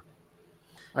 Yeah,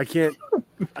 I can't.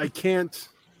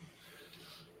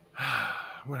 How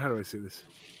do I say this?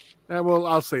 Well,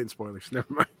 I'll say it in spoilers.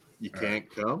 Never mind. You can't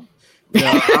come.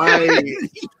 No,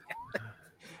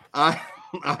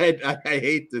 I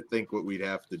hate to think what we'd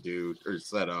have to do or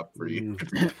set up for you.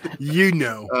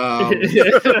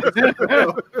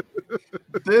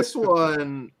 This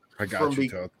one, I got you,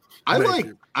 Todd.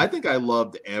 I think I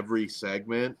loved every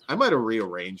segment. I might have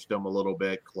rearranged them a little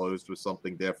bit, closed with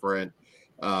something different.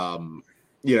 Motherfucker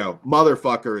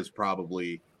is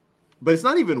probably, but it's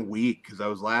not even weak because I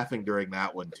was laughing during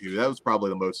that one too. That was probably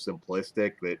the most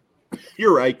simplistic. That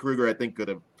you're right, Kruger. I think could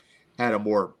have had a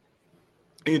more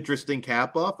interesting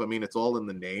cap off. I mean, it's all in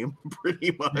the name,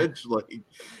 pretty much.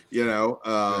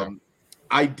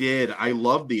 I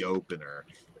loved the opener,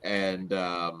 and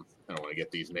I don't want to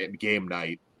get these names. Game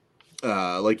night,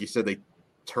 like you said, they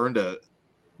turned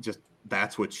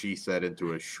That's What She Said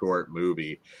into a short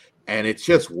movie, and it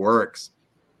just works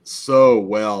so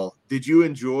well. Did you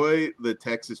enjoy the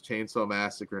Texas Chainsaw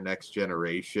Massacre Next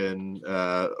Generation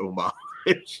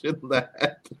homage in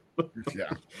that?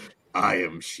 Yeah. I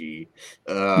am she.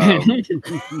 That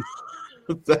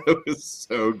was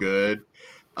so good.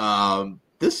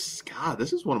 This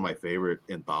is one of my favorite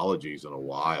anthologies in a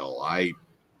while.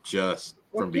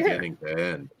 Beginning to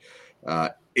end.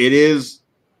 It is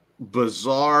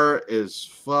bizarre as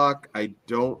fuck. I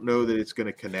don't know that it's going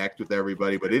to connect with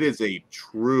everybody, but it is a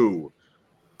true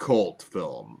cult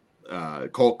film,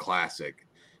 cult classic.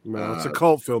 No, it's a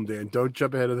cult film, Dan. Don't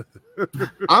jump ahead of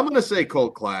the. I'm going to say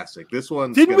cult classic. This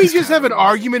one. Didn't we just have an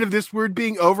argument of this word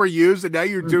being overused, and now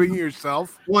you're doing it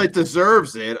yourself? Well, it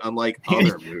deserves it, unlike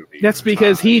other movies. That's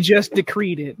because he just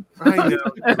decreed it. I know.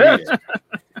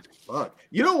 Fuck.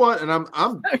 You know what? And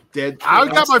I'm dead. I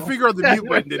got my finger on the mute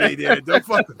button today, Dan. Don't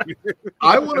fuck with me.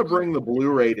 I want to bring the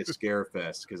Blu-ray to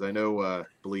Scarefest because I know,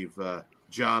 believe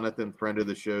Jonathan, friend of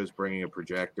the show, is bringing a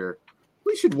projector.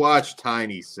 We should watch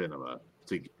Tiny Cinema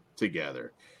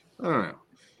together. I don't know.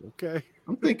 Okay.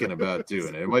 I'm thinking about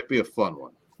doing it. It might be a fun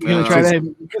one. You're gonna try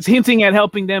to. It's hinting at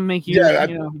helping them make you,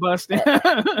 bust. Will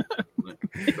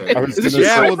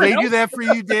they do that for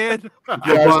you, Dan?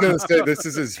 Yeah, I was going to say this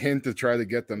is his hint to try to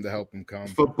get them to help him come.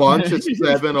 If a bunch of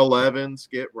 7-Elevens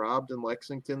get robbed in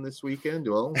Lexington this weekend,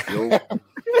 well, you'll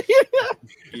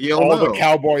all know. The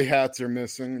cowboy hats are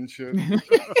missing and shit.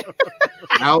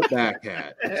 Outback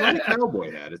hat. It's not a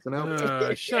cowboy hat. It's an outback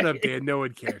hat. Shut up, Dan. No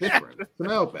one cares. It's an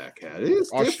outback hat. It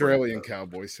is Australian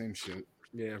cowboy, same shit.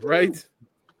 Yeah, right?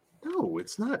 No,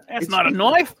 it's not. That's not a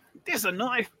knife. This is a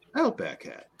knife. Outback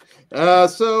hat.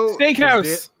 So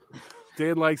Steakhouse.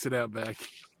 Dan likes it Outback.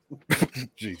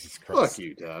 Jesus Christ. Fuck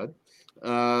you, Todd.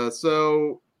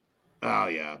 Oh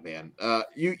yeah, man.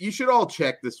 You should all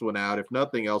check this one out. If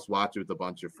nothing else, watch it with a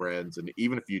bunch of friends. And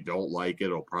even if you don't like it,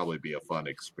 it'll probably be a fun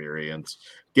experience.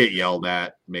 Get yelled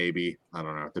at, maybe. I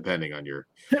don't know, depending on your.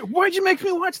 Why'd you make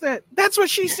me watch that? That's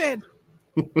what she said.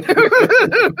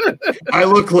 I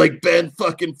look like Ben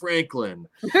fucking Franklin.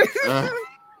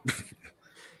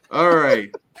 All right.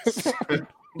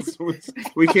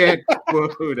 We can't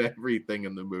quote everything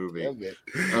in the movie.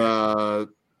 All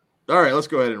right, let's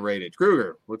go ahead and rate it.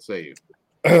 Kruger, what say you?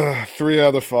 3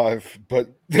 out of 5, but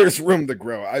there's room to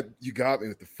grow. You got me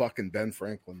with the fucking Ben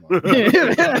Franklin line.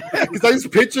 Because I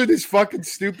just pictured his fucking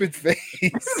stupid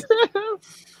face.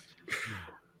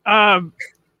 I'm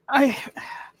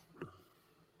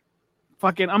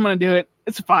gonna do it.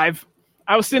 It's a 5.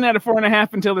 I was sitting at a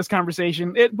 4.5 until this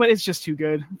conversation. But it's just too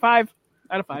good. 5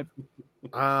 out of 5.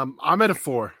 I'm at a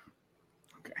 4.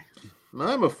 Okay.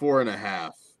 I'm a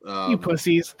 4.5. You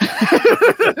pussies.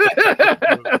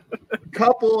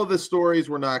 Couple of the stories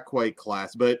were not quite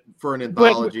class, but for an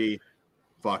anthology,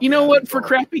 you know what? For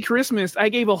Crappy Christmas, I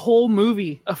gave a whole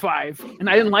movie a 5, and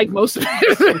I didn't like most of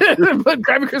it. But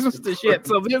Crappy Christmas is the shit.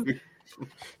 So this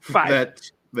 5.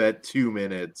 That 2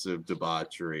 minutes of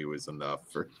debauchery was enough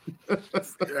for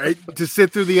right, to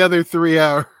sit through the other 3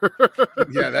 hours.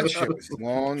 Yeah, that shit was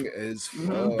long as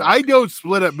fuck. I don't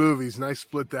split up movies, and I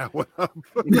split that one up.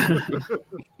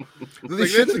 They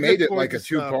should have made it like a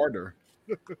 2-parter.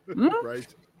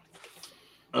 Right.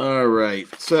 All right.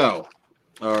 So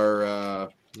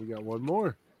we got one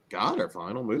more. Our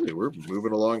final movie. We're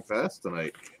moving along fast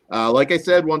tonight. Like I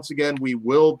said, once again, we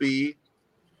will be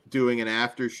doing an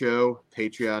after show,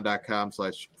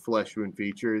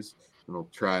 patreon.com/fleshwoundfeatures, and we'll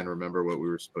try and remember what we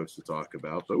were supposed to talk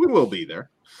about, but we will be there.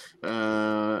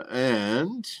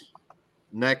 And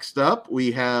next up,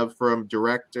 we have from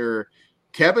director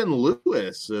Kevin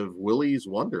Lewis of Willy's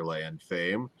Wonderland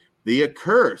fame, The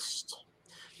Accursed.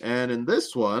 And in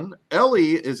this one,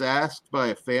 Ellie is asked by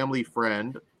a family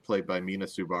friend, played by Mina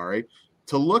Subari,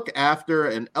 to look after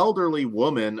an elderly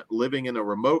woman living in a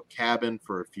remote cabin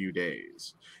for a few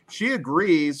days. She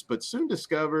agrees, but soon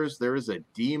discovers there is a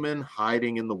demon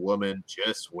hiding in the woman,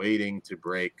 just waiting to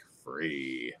break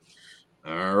free.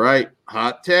 All right,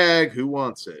 hot tag. Who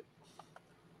wants it?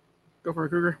 Go for it,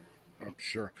 Cougar. I'm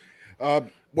sure. Well,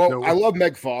 I love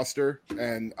Meg Foster,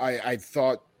 and I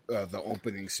thought the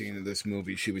opening scene of this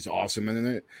movie, she was awesome in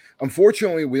it.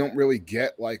 Unfortunately, we don't really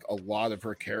get like a lot of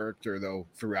her character though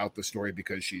throughout the story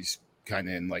because she's kind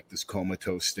of in like this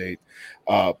comatose state.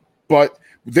 But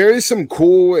there is some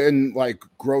cool and like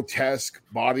grotesque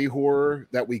body horror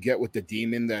that we get with the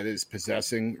demon that is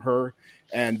possessing her,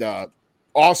 and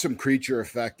awesome creature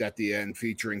effect at the end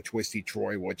featuring Twisty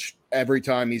Troy, which every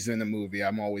time he's in a movie,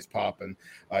 I'm always popping.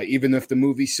 Even if the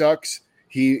movie sucks,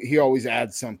 he always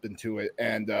adds something to it,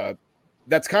 and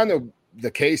that's kind of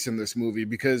the case in this movie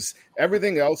because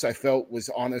everything else I felt was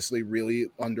honestly really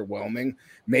underwhelming.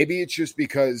 Maybe it's just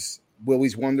because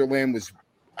Willy's Wonderland was,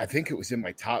 I think it was in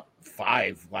my top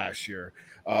 5 last year.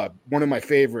 One of my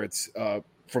favorites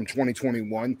from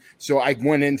 2021. So I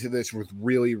went into this with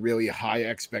really, really high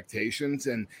expectations.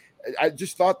 And I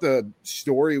just thought the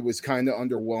story was kind of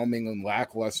underwhelming and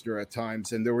lackluster at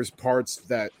times. And there was parts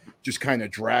that just kind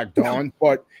of dragged on,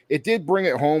 but it did bring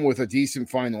it home with a decent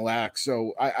final act.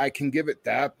 So I can give it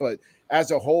that, but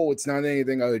as a whole, it's not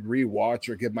anything I would rewatch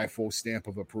or give my full stamp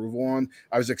of approval on.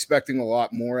 I was expecting a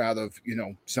lot more out of,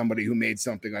 somebody who made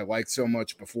something I liked so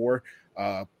much before.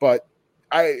 But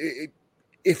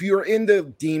if you're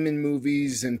into demon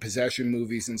movies and possession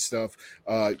movies and stuff,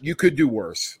 you could do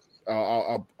worse.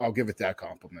 I'll give it that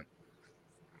compliment.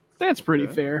 That's pretty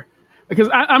fair. Because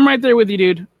I'm right there with you,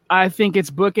 dude. I think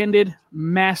it's bookended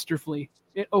masterfully.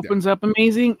 It opens up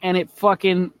amazing, and it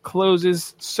fucking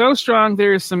closes so strong.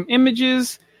 There's some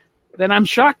images that I'm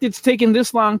shocked it's taken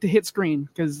this long to hit screen,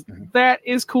 because that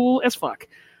is cool as fuck.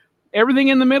 Everything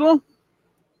in the middle,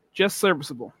 just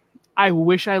serviceable. I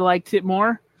wish I liked it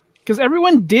more, because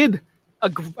everyone did,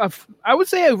 I would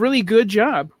say, a really good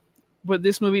job. But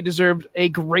this movie deserved a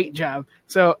great job.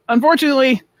 So,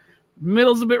 unfortunately,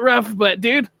 middle's a bit rough, but,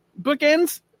 dude,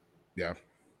 bookends. Yeah.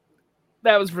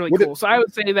 That was really cool. So I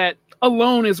would say that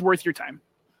alone is worth your time.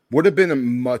 Would have been a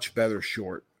much better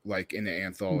short, like in an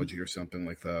anthology or something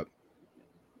like that.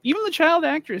 Even the child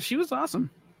actress, she was awesome.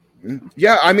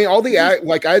 Yeah, I mean, all the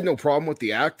I had no problem with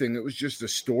the acting. It was just a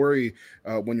story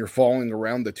when you're following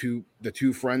around the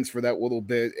two friends for that little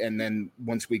bit, and then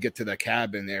once we get to the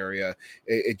cabin area,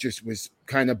 it just was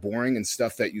kind of boring and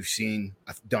stuff that you've seen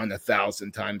done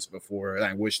 1,000 times before. And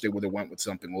I wish they would have went with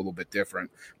something a little bit different,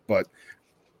 but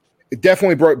it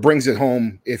definitely brings it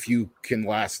home if you can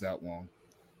last that long.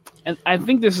 And I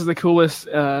think this is the coolest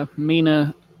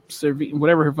Mina,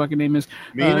 whatever her fucking name is,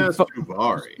 Mina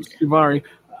Subari.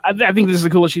 I think this is the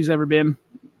coolest she's ever been.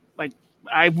 Like,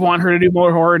 I want her to do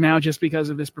more horror now just because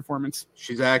of this performance.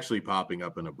 She's actually popping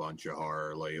up in a bunch of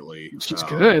horror lately. She's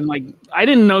good. Like, I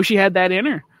didn't know she had that in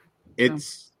her.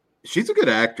 She's a good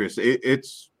actress.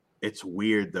 It's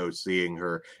weird though seeing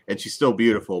her, and she's still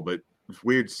beautiful, but it's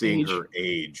weird seeing her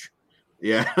age.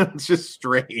 Yeah, it's just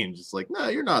strange. It's like, no,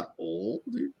 you're not old.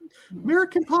 You're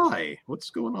American Pie.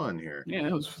 What's going on here? Yeah,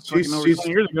 it was fucking over 20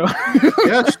 years ago.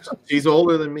 Yeah, she's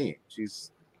older than me.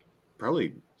 She's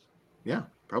probably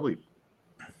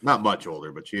not much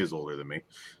older, but she is older than me.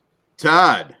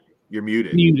 Todd, you're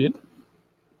muted.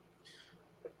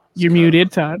 You're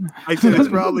muted, Todd. I said it's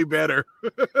probably better.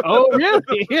 Oh,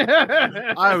 really?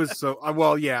 I was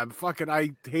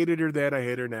I hated her then. I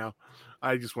hate her now.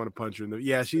 I just want to punch her in the.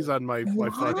 Yeah, she's on my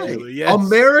fucking. Yes.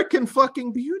 American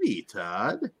fucking Beauty,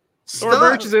 Todd. Or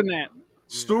Birch is in that.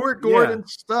 Stuart Gordon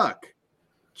stuck.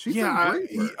 She's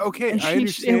okay. I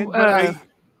understand, but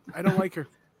I don't like her.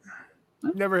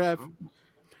 Never have.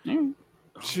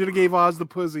 Should have gave Oz the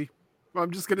pussy. I'm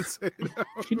just gonna say no.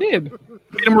 She did.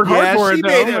 Made him work hard for it,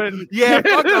 though. Yeah,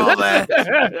 fuck all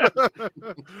that.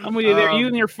 I'm with you there. You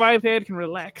and your 5 head can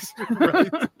relax.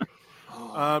 Right.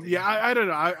 I don't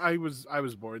know. I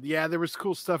was bored. Yeah, there was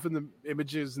cool stuff in the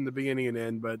images in the beginning and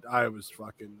end, but I was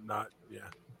fucking not. Yeah,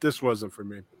 this wasn't for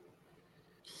me.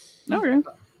 Okay.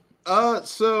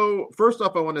 So first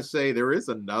off, I want to say there is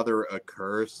another A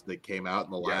Curse that came out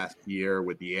in the last year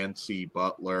with Yancey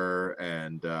Butler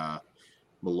and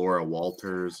Melora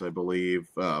Walters, I believe.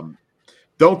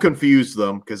 Don't confuse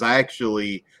them, because I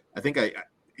think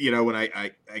when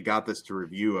I got this to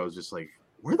review, I was just like,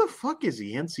 where the fuck is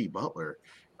Yancey Butler?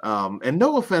 And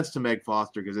no offense to Meg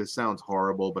Foster, because it sounds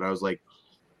horrible, but I was like,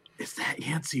 is that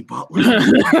Yancey Butler?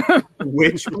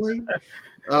 Witchblade?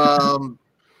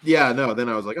 Yeah, no. Then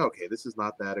I was like, okay, this is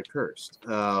not that accursed.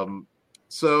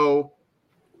 So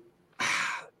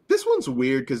this one's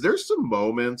weird because there's some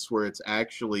moments where it's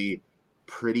actually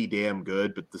pretty damn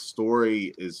good, but the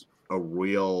story is a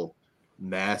real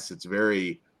mess. It's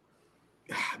very,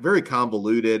 very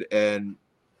convoluted, and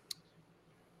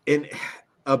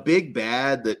a big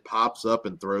bad that pops up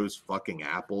and throws fucking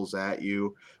apples at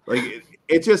you. Like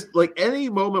it's just like any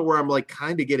moment where I'm like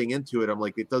kind of getting into it, I'm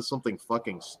like, it does something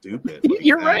fucking stupid. Like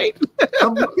You're right.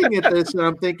 I'm looking at this and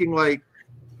I'm thinking like,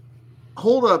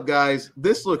 hold up, guys,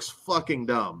 this looks fucking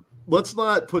dumb. Let's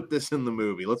not put this in the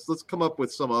movie. Let's come up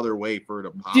with some other way for it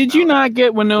to pop. Did you not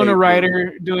get Winona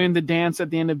Ryder doing the dance at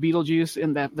the end of Beetlejuice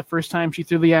in that the first time she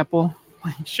threw the apple?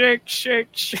 Shake, shake,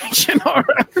 shake,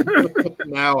 Shannara.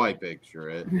 Now I picture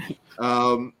it.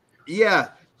 Yeah,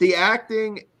 the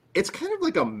acting, it's kind of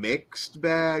like a mixed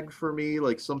bag for me.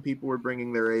 Like some people were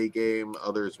bringing their A game,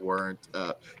 others weren't.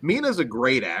 Mina's a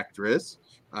great actress.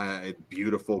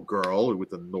 Beautiful girl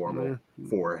with a normal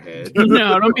forehead.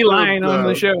 No, don't be lying on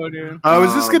the show, dude.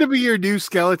 Is this going to be your new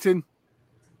skeleton?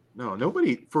 No,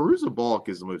 nobody. Fairuza Balk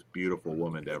is the most beautiful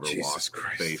woman to ever walk the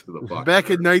face of the fuck. Back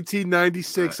in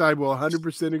 1996, I will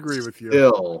 100% agree with you.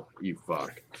 Still, you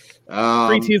fuck.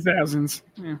 Pre-2000s.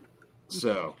 Yeah.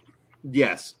 So,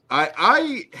 yes,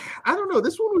 I don't know.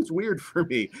 This one was weird for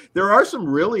me. There are some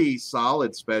really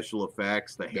solid special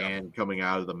effects. The hand coming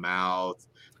out of the mouth.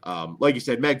 Like you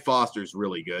said, Meg Foster's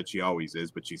really good. She always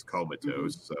is, but she's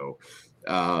comatose. So,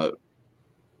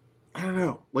 I don't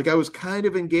know. Like I was kind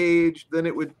of engaged. Then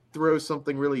it would throw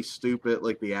something really stupid,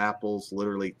 like the apples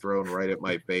literally thrown right at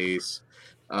my face.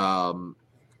 But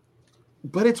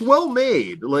it's well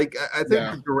made. Like I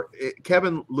think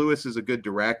Kevin Lewis is a good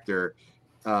director.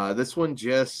 This one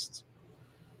just,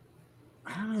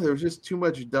 I don't know. There was just too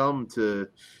much dumb to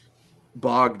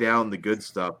bog down the good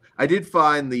stuff. I did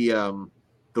find the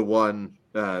one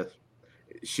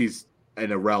she's an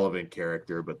irrelevant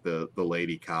character, but the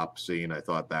lady cop scene, I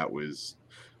thought that was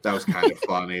kind of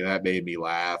funny. That made me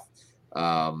laugh.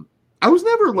 I was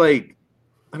never like,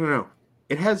 I don't know.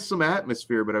 It has some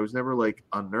atmosphere, but I was never like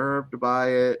unnerved by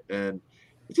it. And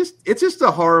it's just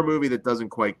a horror movie that doesn't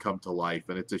quite come to life.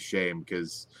 And it's a shame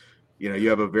because, you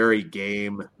have a very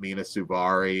game Mina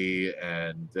Suvari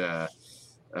and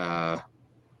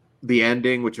the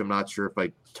ending, which I'm not sure if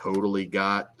I totally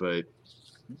got, but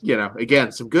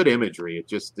again, some good imagery.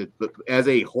 It as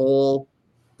a whole,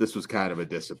 this was kind of a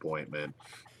disappointment,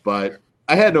 but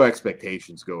I had no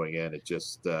expectations going in. It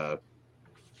just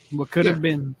what could have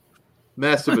been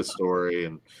mess of a story,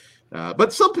 and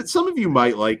but some of you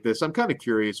might like this. I'm kind of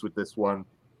curious with this one.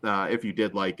 If you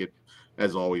did like it,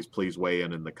 as always, please weigh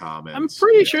in the comments. I'm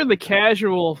pretty sure the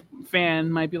casual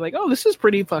fan might be like, "Oh, this is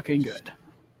pretty fucking good."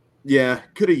 Yeah,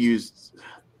 could have used,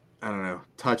 I don't know,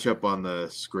 touch up on the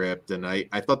script. And I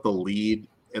thought the lead,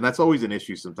 and that's always an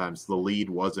issue sometimes, the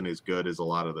lead wasn't as good as a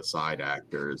lot of the side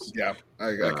actors. Yeah,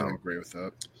 I can agree with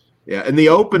that. Yeah, and the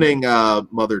opening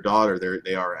mother-daughter,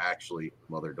 they are actually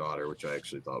mother-daughter, which I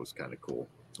actually thought was kind of cool.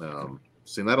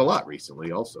 Seen that a lot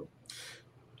recently also.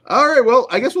 All right, well,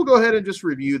 I guess we'll go ahead and just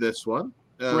review this one.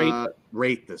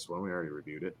 Rate this one. We already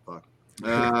reviewed it. Fuck.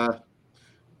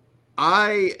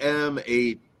 I'm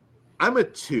a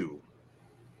 2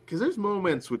 because there's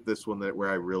moments with this one where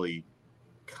I really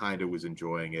kind of was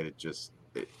enjoying it.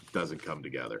 It doesn't come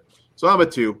together. So I'm a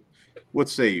 2. What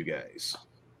say you guys?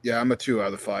 Yeah, I'm a 2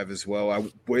 out of 5 as well. I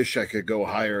wish I could go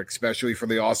higher, especially for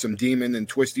the awesome Demon and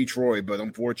Twisty Troy, but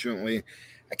unfortunately,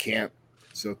 I can't.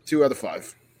 So 2 out of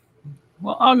 5.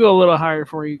 Well, I'll go a little higher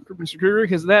for you, Mr. Kruger,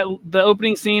 because the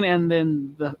opening scene and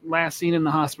then the last scene in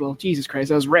the hospital. Jesus Christ,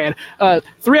 that was rad.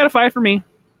 3 out of 5 for me.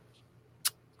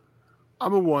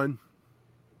 I'm a 1.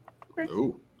 Okay.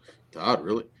 Oh, Todd,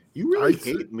 really? You really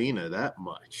hate Mina that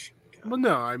much? God. Well,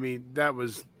 no, I mean that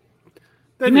was.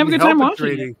 Didn't have a good time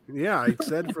watching it. Yeah, I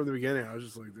said from the beginning, I was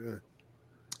just like, ugh.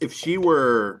 If she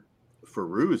were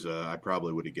Feruza, I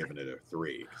probably would have given it a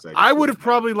 3. I would have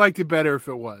probably liked it better if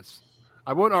it was.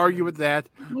 I won't argue with that.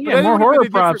 Well, yeah, more horror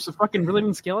props. A fucking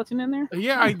living skeleton in there.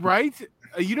 Yeah, right.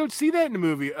 You don't see that in the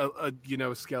movie. A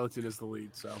skeleton is the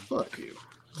lead. So fuck you.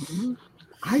 Mm-hmm.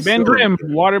 Ben Grimm,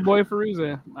 Waterboy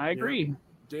Feruza. I agree.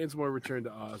 Yeah. Dansmore returned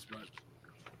to Oz, but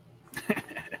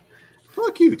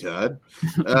fuck you, Todd.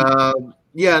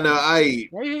 Yeah, no, I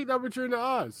hate not Return to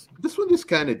Oz. This one just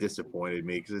kind of disappointed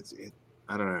me because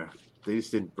I don't know. They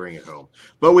just didn't bring it home.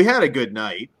 But we had a good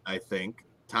night, I think.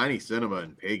 Tiny Cinema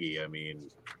and Piggy. I mean,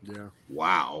 yeah.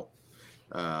 Wow.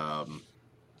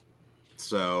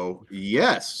 So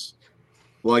yes.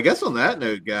 Well, I guess on that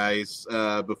note, guys,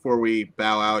 before we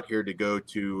bow out here to go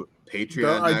to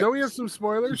Patreon, don't we have some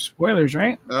spoilers? Spoilers,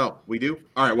 right? Oh, we do.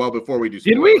 All right. Well, before we do,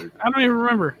 did we? I don't even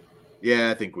remember.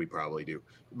 Yeah, I think we probably do.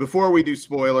 Before we do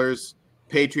spoilers,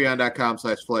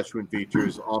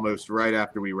 patreon.com/fleshwoundfeatures. Almost right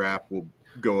after we wrap, we'll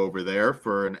go over there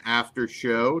for an after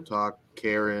show, talk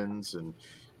Karens and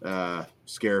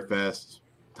Scarefest,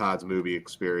 Todd's movie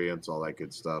experience, all that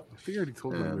good stuff. I think I already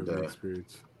told my movie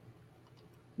experience.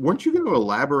 Weren't you going to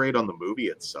elaborate on the movie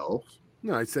itself?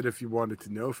 No, I said if you wanted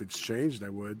to know if it's changed, I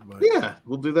would. But yeah,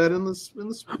 we'll do that in this.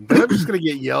 Then I'm just going to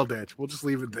get yelled at. We'll just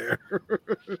leave it there.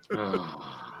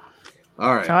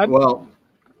 All right. Todd? Well,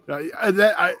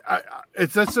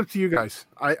 that's up to you guys.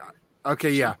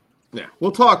 Okay, yeah. Yeah,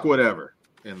 we'll talk whatever.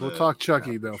 We'll talk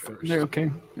Chucky though first.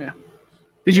 Okay. Yeah.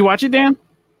 Did you watch it, Dan?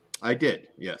 I did.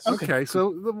 Yes. Okay.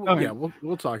 So yeah,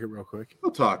 we'll talk it real quick.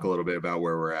 We'll talk a little bit about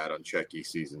where we're at on Chucky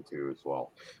season 2 as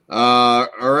well. All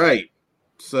right.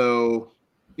 So,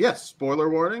 yes, spoiler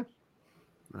warning.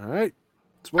 All right.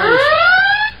 Spoilers.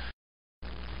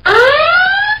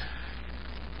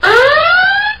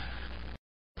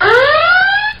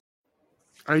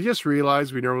 I just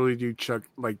realized we normally do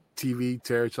TV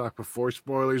Terror Talk before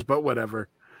spoilers, but whatever.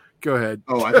 Go ahead.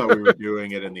 Oh, I thought we were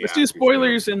doing it in the. Let's do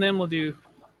spoilers and then we'll do.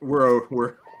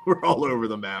 We're all over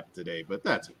the map today, but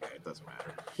that's okay. It doesn't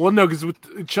matter. Well, no, because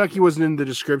Chucky wasn't in the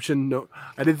description. No,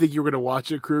 I didn't think you were going to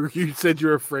watch it, Kruger. You said you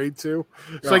were afraid to.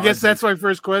 So I guess that's my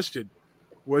first question.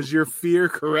 Was your fear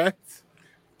correct?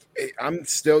 I'm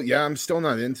still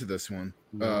not into this one.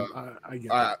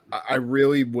 I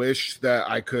really wish that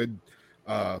I could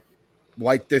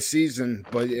like this season,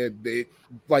 but it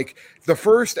like the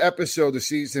first episode of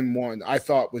season 1 I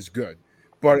thought was good,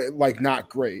 but not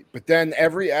great. But then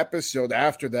every episode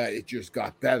after that, it just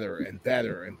got better and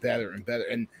better and better and better.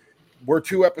 And we're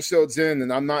 2 episodes in,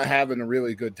 and I'm not having a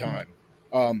really good time.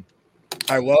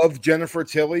 I love Jennifer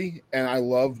Tilly, and I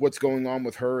love what's going on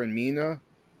with her and Mina.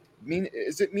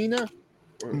 Is it Mina?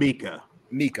 Or Mika.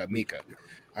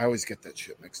 I always get that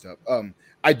shit mixed up.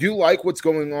 I do like what's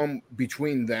going on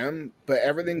between them, but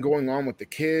everything going on with the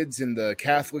kids in the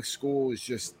Catholic school is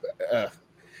just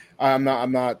I'm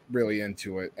not really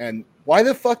into it. And why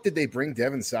the fuck did they bring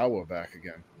Devin Sawa back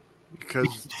again?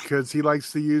 Because he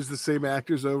likes to use the same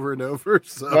actors over and over.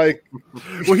 So well,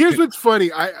 here's what's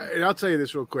funny. I'll tell you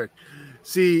this real quick.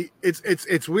 See,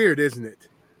 it's weird, isn't it?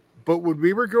 But when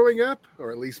we were growing up,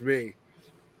 or at least me,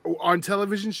 on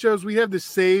television shows, we have the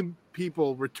same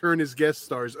people return as guest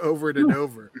stars over and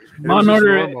over. Law and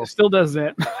Order still does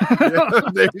that. Yeah,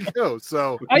 there you go.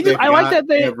 So I like that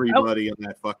everybody in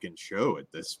that fucking show at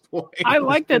this point. I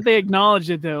like that they acknowledged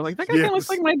it though. Like that guy looks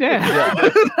like my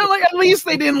dad. Like at least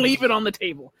they didn't leave it on the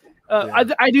table.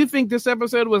 I do think this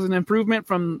episode was an improvement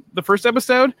from the first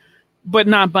episode, but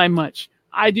not by much.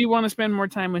 I do want to spend more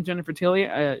time with Jennifer Tilly.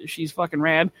 She's fucking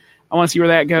rad. I want to see where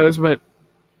that goes, but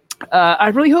I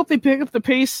really hope they pick up the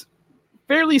pace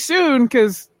fairly soon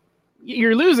because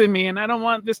you're losing me, and I don't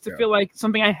want this to feel like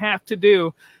something I have to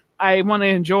do. I want to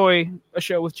enjoy a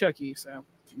show with Chucky. So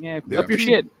up your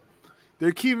shit.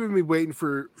 They're keeping me waiting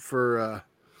for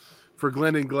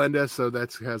Glenn and Glenda, so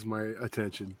that has my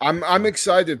attention. I'm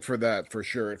excited for that for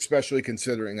sure, especially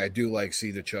considering I do like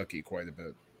See the Chucky quite a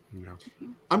bit.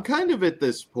 I'm kind of at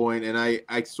this point, and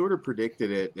I sort of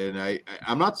predicted it, and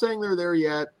I'm not saying they're there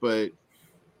yet, but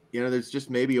there's just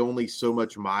maybe only so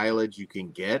much mileage you can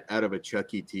get out of a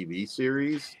Chucky TV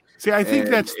series. See, I think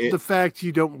that's the fact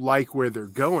you don't like where they're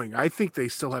going. I think they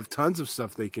still have tons of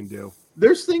stuff they can do.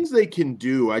 There's things they can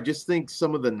do. I just think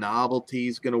some of the novelty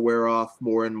is going to wear off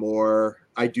more and more.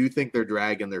 I do think they're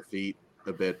dragging their feet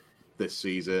a bit this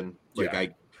season.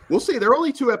 We'll see. They're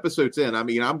only 2 episodes in. I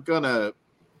mean, I'm gonna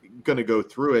go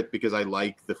through it because I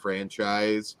like the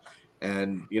franchise,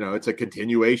 and it's a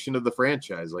continuation of the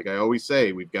franchise. Like I always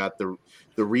say, we've got the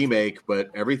remake, but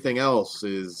everything else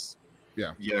is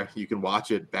you can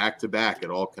watch it back to back. It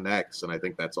all connects, and I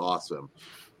think that's awesome.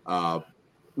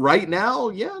 Right now,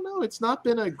 it's not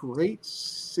been a great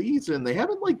season. They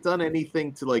haven't done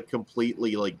anything to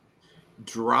completely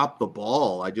drop the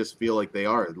ball. I just feel like they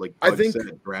are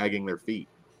dragging their feet.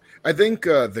 I think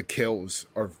the kills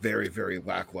are very, very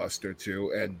lackluster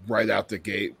too. And right out the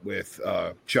gate with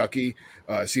Chucky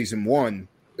season 1,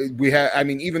 we had. I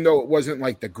mean, even though it wasn't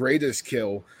the greatest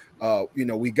kill,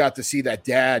 we got to see that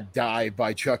dad die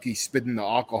by Chucky spitting the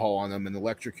alcohol on him and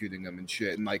electrocuting him and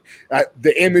shit. And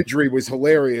the imagery was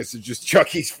hilarious. It's just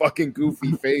Chucky's fucking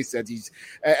goofy face as he's.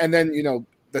 And then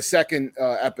the second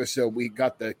episode, we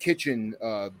got the kitchen,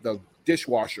 the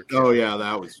dishwasher kill. Oh yeah,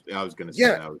 I was gonna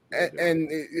say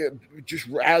just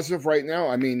as of right now,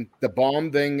 I mean, the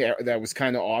bomb thing that was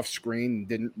kind of off screen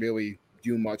didn't really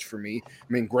do much for me. I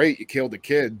mean, great, you killed a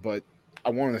kid, but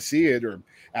I want to see it or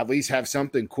at least have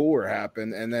something cooler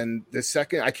happen. And then the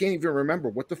second, I can't even remember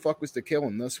what the fuck was the kill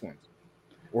in this one,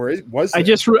 or it was. I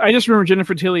just remember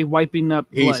Jennifer Tilly wiping up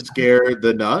blood. He scared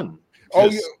the nun.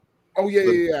 Oh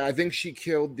yeah. I think she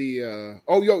killed the.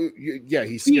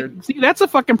 He scared. See, that's a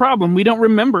fucking problem. We don't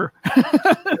remember.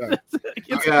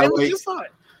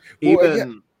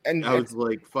 And I was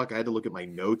like, "Fuck!" I had to look at my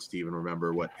notes to even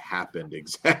remember what happened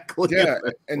exactly. Yeah,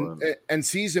 and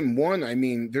season 1, I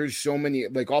mean, there's so many.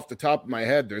 Off the top of my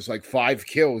head, there's 5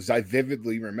 kills I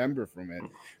vividly remember from it.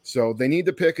 So they need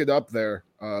to pick it up there.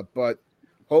 But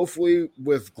hopefully,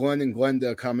 with Glenn and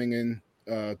Glenda coming in.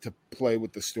 To play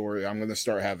with the story, I'm going to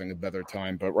start having a better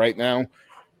time. But right now,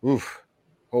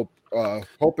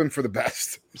 hoping for the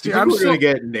best. See, I'm going to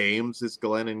get names as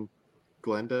Glenn and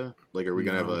Glenda. Are we going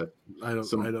to have a? I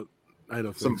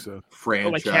don't think so. like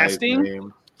Franchise casting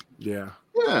name. Yeah.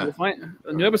 We'll find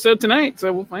a new episode tonight,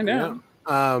 so we'll find out.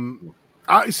 I'm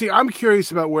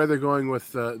curious about where they're going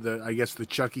with the I guess the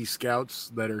Chucky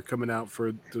scouts that are coming out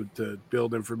to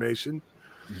build information.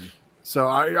 Mm-hmm. So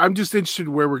I'm just interested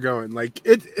in where we're going.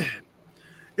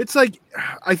 It's I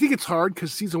think it's hard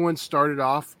because season 1 started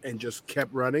off and just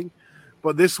kept running,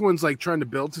 but this one's trying to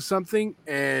build to something,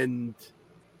 and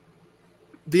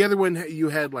the other one you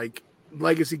had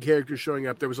legacy characters showing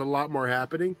up. There was a lot more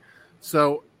happening.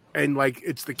 So and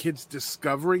it's the kids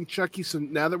discovering Chucky. So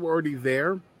now that we're already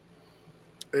there,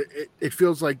 it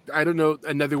feels like I don't know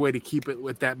another way to keep it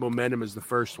with that momentum as the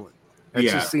first one. It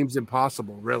just seems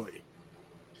impossible, really.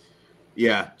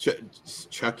 Yeah,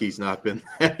 Chucky's not been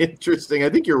that interesting. I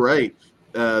think you're right.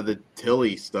 The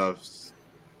Tilly stuff's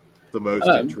the most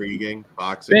intriguing.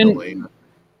 Boxing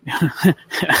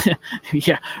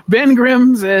yeah. Ben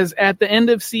Grimm says, at the end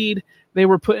of Seed, they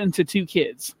were put into 2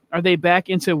 kids. Are they back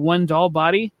into one doll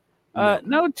body?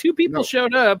 No, 2 people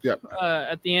showed up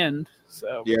at the end.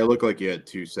 So yeah, it looked like you had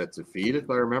 2 sets of feet, if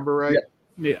I remember right.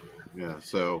 Yeah.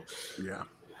 So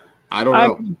I don't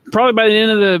know. Probably by the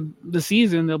end of the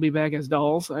season, they'll be back as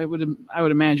dolls. I would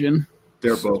imagine.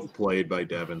 They're both played by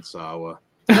Devin Sawa.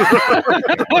 But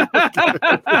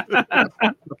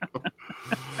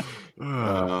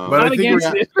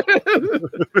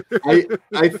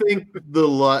I think the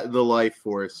life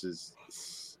force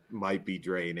might be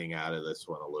draining out of this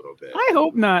one a little bit. I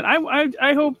hope not.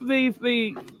 I hope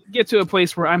they get to a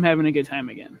place where I'm having a good time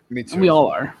again. Me too. And we all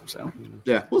are. So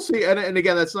yeah, we'll see. And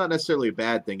again, that's not necessarily a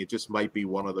bad thing. It just might be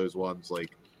one of those ones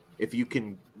if you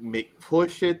can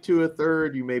push it to a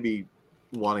third, you may be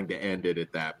wanting to end it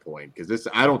at that point because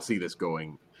I don't see this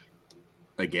going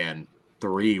again.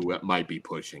 3 might be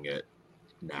pushing it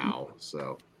now,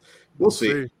 so we'll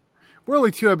see. We're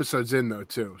only 2 episodes in though,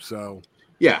 too. So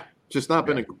yeah. Just not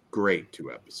been a great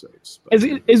 2 episodes.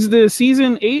 Is the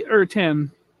season 8 or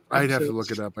 10? I'd have to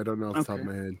look it up. I don't know off the top of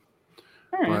my head.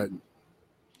 All right.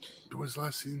 But was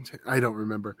last season 10? I don't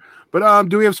remember. But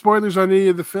do we have spoilers on any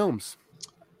of the films?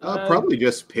 Probably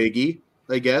just Piggy,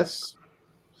 I guess.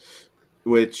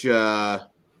 Which, I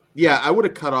would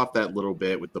have cut off that little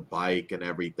bit with the bike and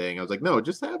everything. I was like, no,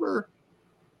 just have her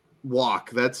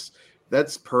walk. That's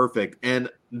perfect. And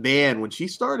man, when she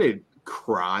started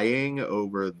crying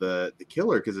over the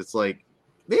killer, because it's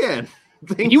man,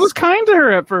 He was kind to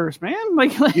her at first, man.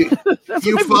 Like that's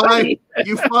you my buddy.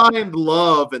 find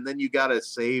love, and then you got to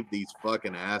save these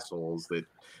fucking assholes that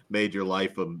made your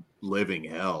life a living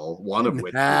hell. One of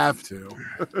which have to.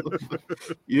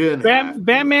 You didn't have to.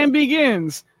 Batman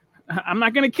Begins. I'm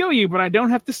not gonna kill you, but I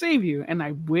don't have to save you. And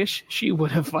I wish she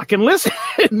would have fucking listened.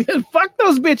 Fuck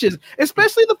those bitches,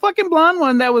 especially the fucking blonde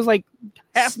one that was like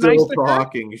half Still nice to her.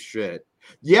 talking shit.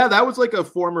 Yeah, that was like a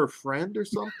former friend or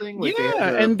something. Like they had Yeah,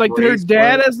 a and like her race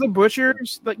dad plan. as the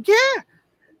butchers. Like, yeah,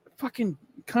 fucking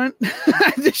cunt.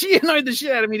 She annoyed the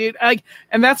shit out of me, dude. Like,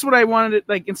 and that's what I wanted.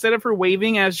 Like, instead of her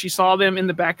waving as she saw them in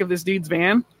the back of this dude's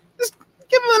van, just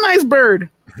give him a nice bird.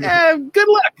 Yeah, good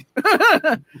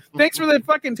luck. Thanks for that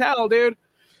fucking towel, dude.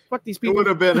 Fuck these It people. would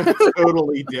have been a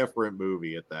totally different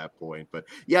movie at that point. But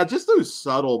yeah, just those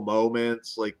subtle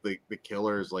moments, like the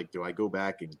killer's like, do I go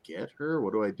back and get her?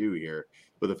 What do I do here?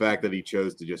 But the fact that he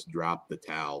chose to just drop the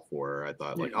towel for her, I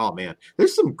thought, like, oh man,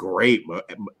 there's some great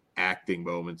acting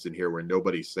moments in here where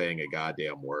nobody's saying a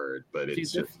goddamn word. But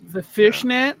it's Dude, just the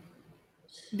fishnet.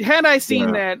 Had I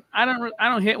seen that, I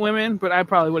don't hit women, but I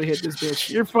probably would have hit this bitch.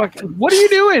 You're fucking. What are you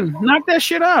doing? Knock that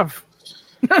shit off.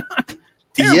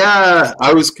 yeah,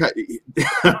 I was.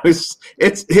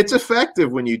 It's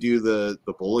effective when you do the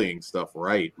bullying stuff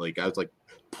right. Like I was like,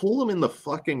 pull them in the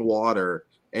fucking water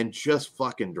and just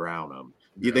fucking drown them.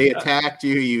 They attacked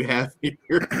you. You have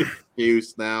your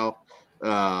excuse now.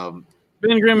 Ben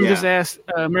Grimm just asked.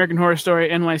 American Horror Story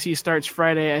NYC starts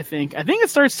Friday. I think it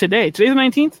starts today. Today's the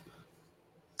 19th.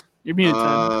 You're muted,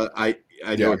 Todd. I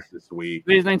know it's this week.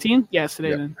 Today's 19th. Yes,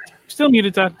 today. Then still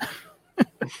muted, Todd.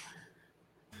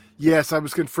 Yes, I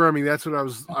was confirming. That's what I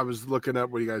was looking up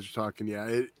when you guys were talking. Yeah,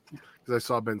 because I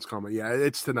saw Ben's comment. Yeah,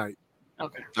 it's tonight.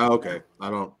 Okay. Oh, okay. I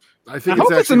think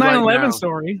hope it's a 9/11 right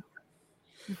story.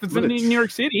 If it's in New York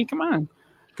City, come on.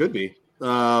 Could be.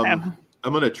 I'm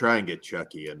gonna try and get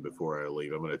Chucky in before I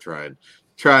leave. I'm gonna try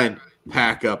and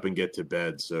pack up and get to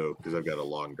bed. So because I've got a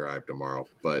long drive tomorrow.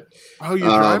 But you're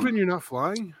driving? You're not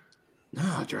flying?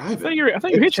 No, driving. I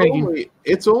thought you're hitchhiking.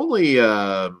 It's only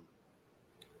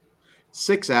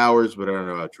 6 hours, but I don't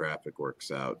know how traffic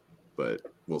works out. But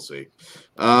we'll see.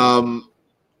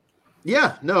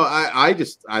 Yeah, no,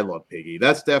 I love Piggy.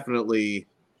 That's definitely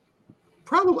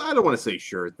probably, I don't want to say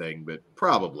sure thing, but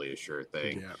probably a sure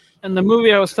thing. Yeah. And the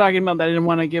movie I was talking about that I didn't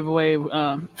want to give away,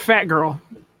 Fat Girl.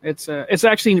 It's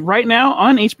actually right now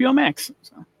on HBO Max.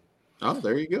 So. Oh,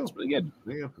 there you go. It's pretty good.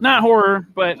 There you go. Not horror,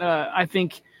 but I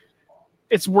think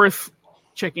it's worth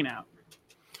checking out.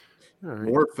 Right.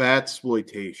 More fat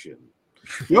exploitation.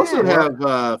 You also have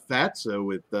Fatso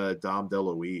with Dom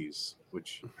DeLuise,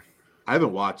 which I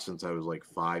haven't watched since I was like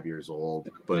 5 years old,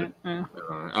 but I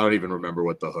don't even remember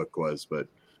what the hook was. But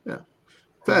yeah,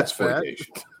 fat exploitation.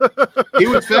 He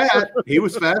was fat. He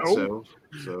was fat. So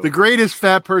the greatest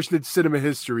fat person in cinema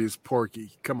history is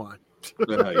Porky. Come on.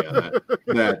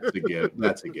 That's a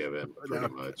given,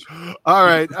 pretty much. All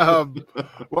right.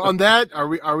 Well, on that,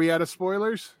 are we out of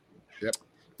spoilers? Yep.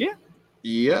 Yeah.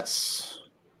 Yes.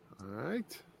 All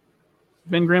right.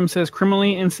 Ben Grimm says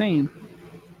criminally insane.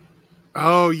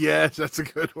 Oh yes, that's a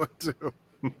good one too.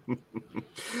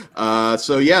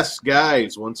 So yes,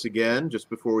 guys, once again, just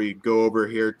before we go over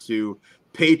here to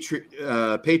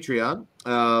Patreon,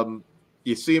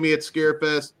 you see me at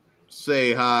Scarefest,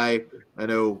 say hi. I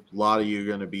know a lot of you are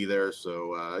going to be there,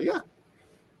 so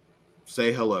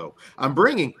say hello. I'm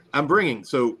bringing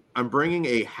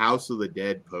a House of the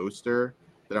Dead poster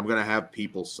that I'm going to have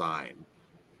people sign.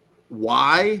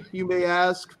 Why, you may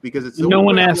ask? Because it's the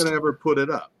only way I'm going to ever put it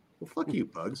up. Well, fuck you,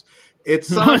 Pugs. It's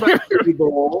signed by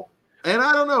people, and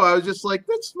I don't know. I was just like,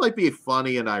 this might be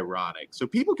funny and ironic, so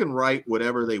people can write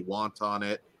whatever they want on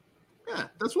it. Yeah,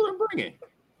 that's what I'm bringing.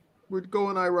 We're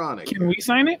going ironic. Can we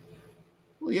sign it?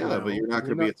 Well, yeah, but you're not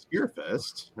going to be at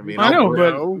Spearfest. I mean, I know,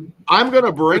 but I'm going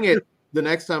to bring it the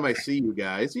next time I see you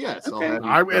guys. Yes, okay.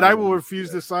 I will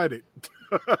refuse to sign it.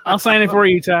 I'll sign it for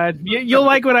you, Todd. You'll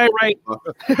like what I write.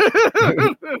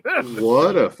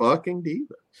 What a fucking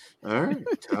diva! All right,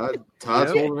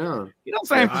 Todd's holding on. You don't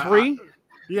sign for free.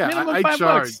 I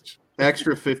charge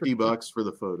extra $50 for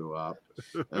the photo op.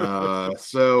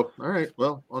 So, all right.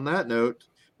 Well, on that note,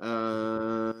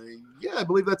 I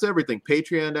believe that's everything.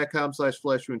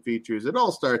 Patreon.com/FleshWoundFeatures. It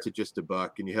all starts at just $1,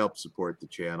 and you help support the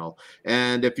channel.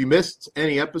 And if you missed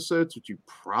any episodes, which you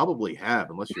probably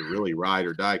have, unless you really ride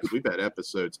or die, because we've had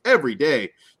episodes every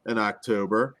day in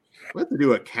October. We have to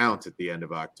do a count at the end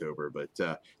of October, but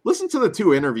listen to the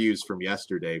 2 interviews from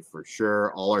yesterday for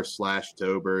sure. All our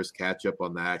 /tobers, catch up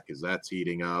on that because that's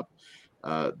heating up.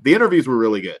 The interviews were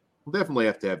really good. we'll definitely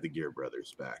have to have the Gear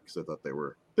Brothers back because I thought they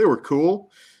were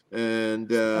cool.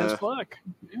 And As fuck.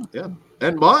 yeah,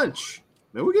 and Munch.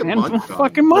 Maybe we get And Munch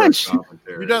fucking Munch.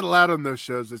 You're not allowed on those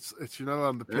shows. It's you're not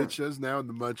on the pitch shows now and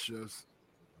the Munch shows.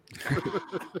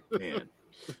 Man.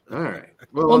 All right.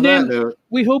 Well, Well, on Dan, that note,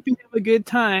 we hope you have a good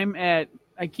time at.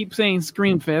 I keep saying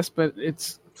Screamfest, but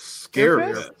it's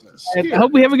Scarefest. I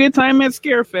hope we have a good time at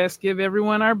Scarefest. Give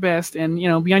everyone our best, and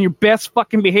be on your best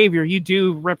fucking behavior. You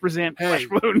do represent Flesh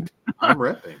Wound. I'm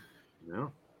repping.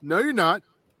 No, you're not.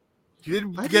 You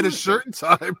didn't get a shirt in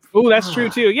time. Oh, that's true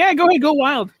too. Yeah, go ahead, go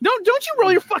wild. Don't you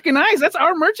roll your fucking eyes. That's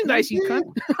our merchandise, you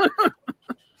cunt.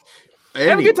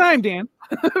 Have a good time, Dan.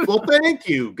 Well, thank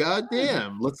you. God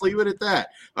damn. Let's leave it at that.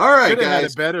 All right, guys.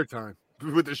 Had a better time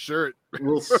with the shirt.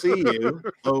 We'll see you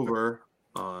over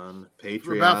on Patreon.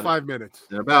 For about 5 minutes.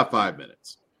 In about 5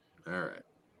 minutes. All right.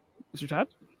 Mr. Todd.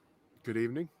 Good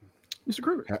evening. Mr.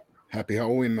 Kruger. Happy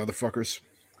Halloween, motherfuckers.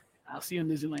 I'll see you in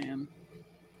Disneyland.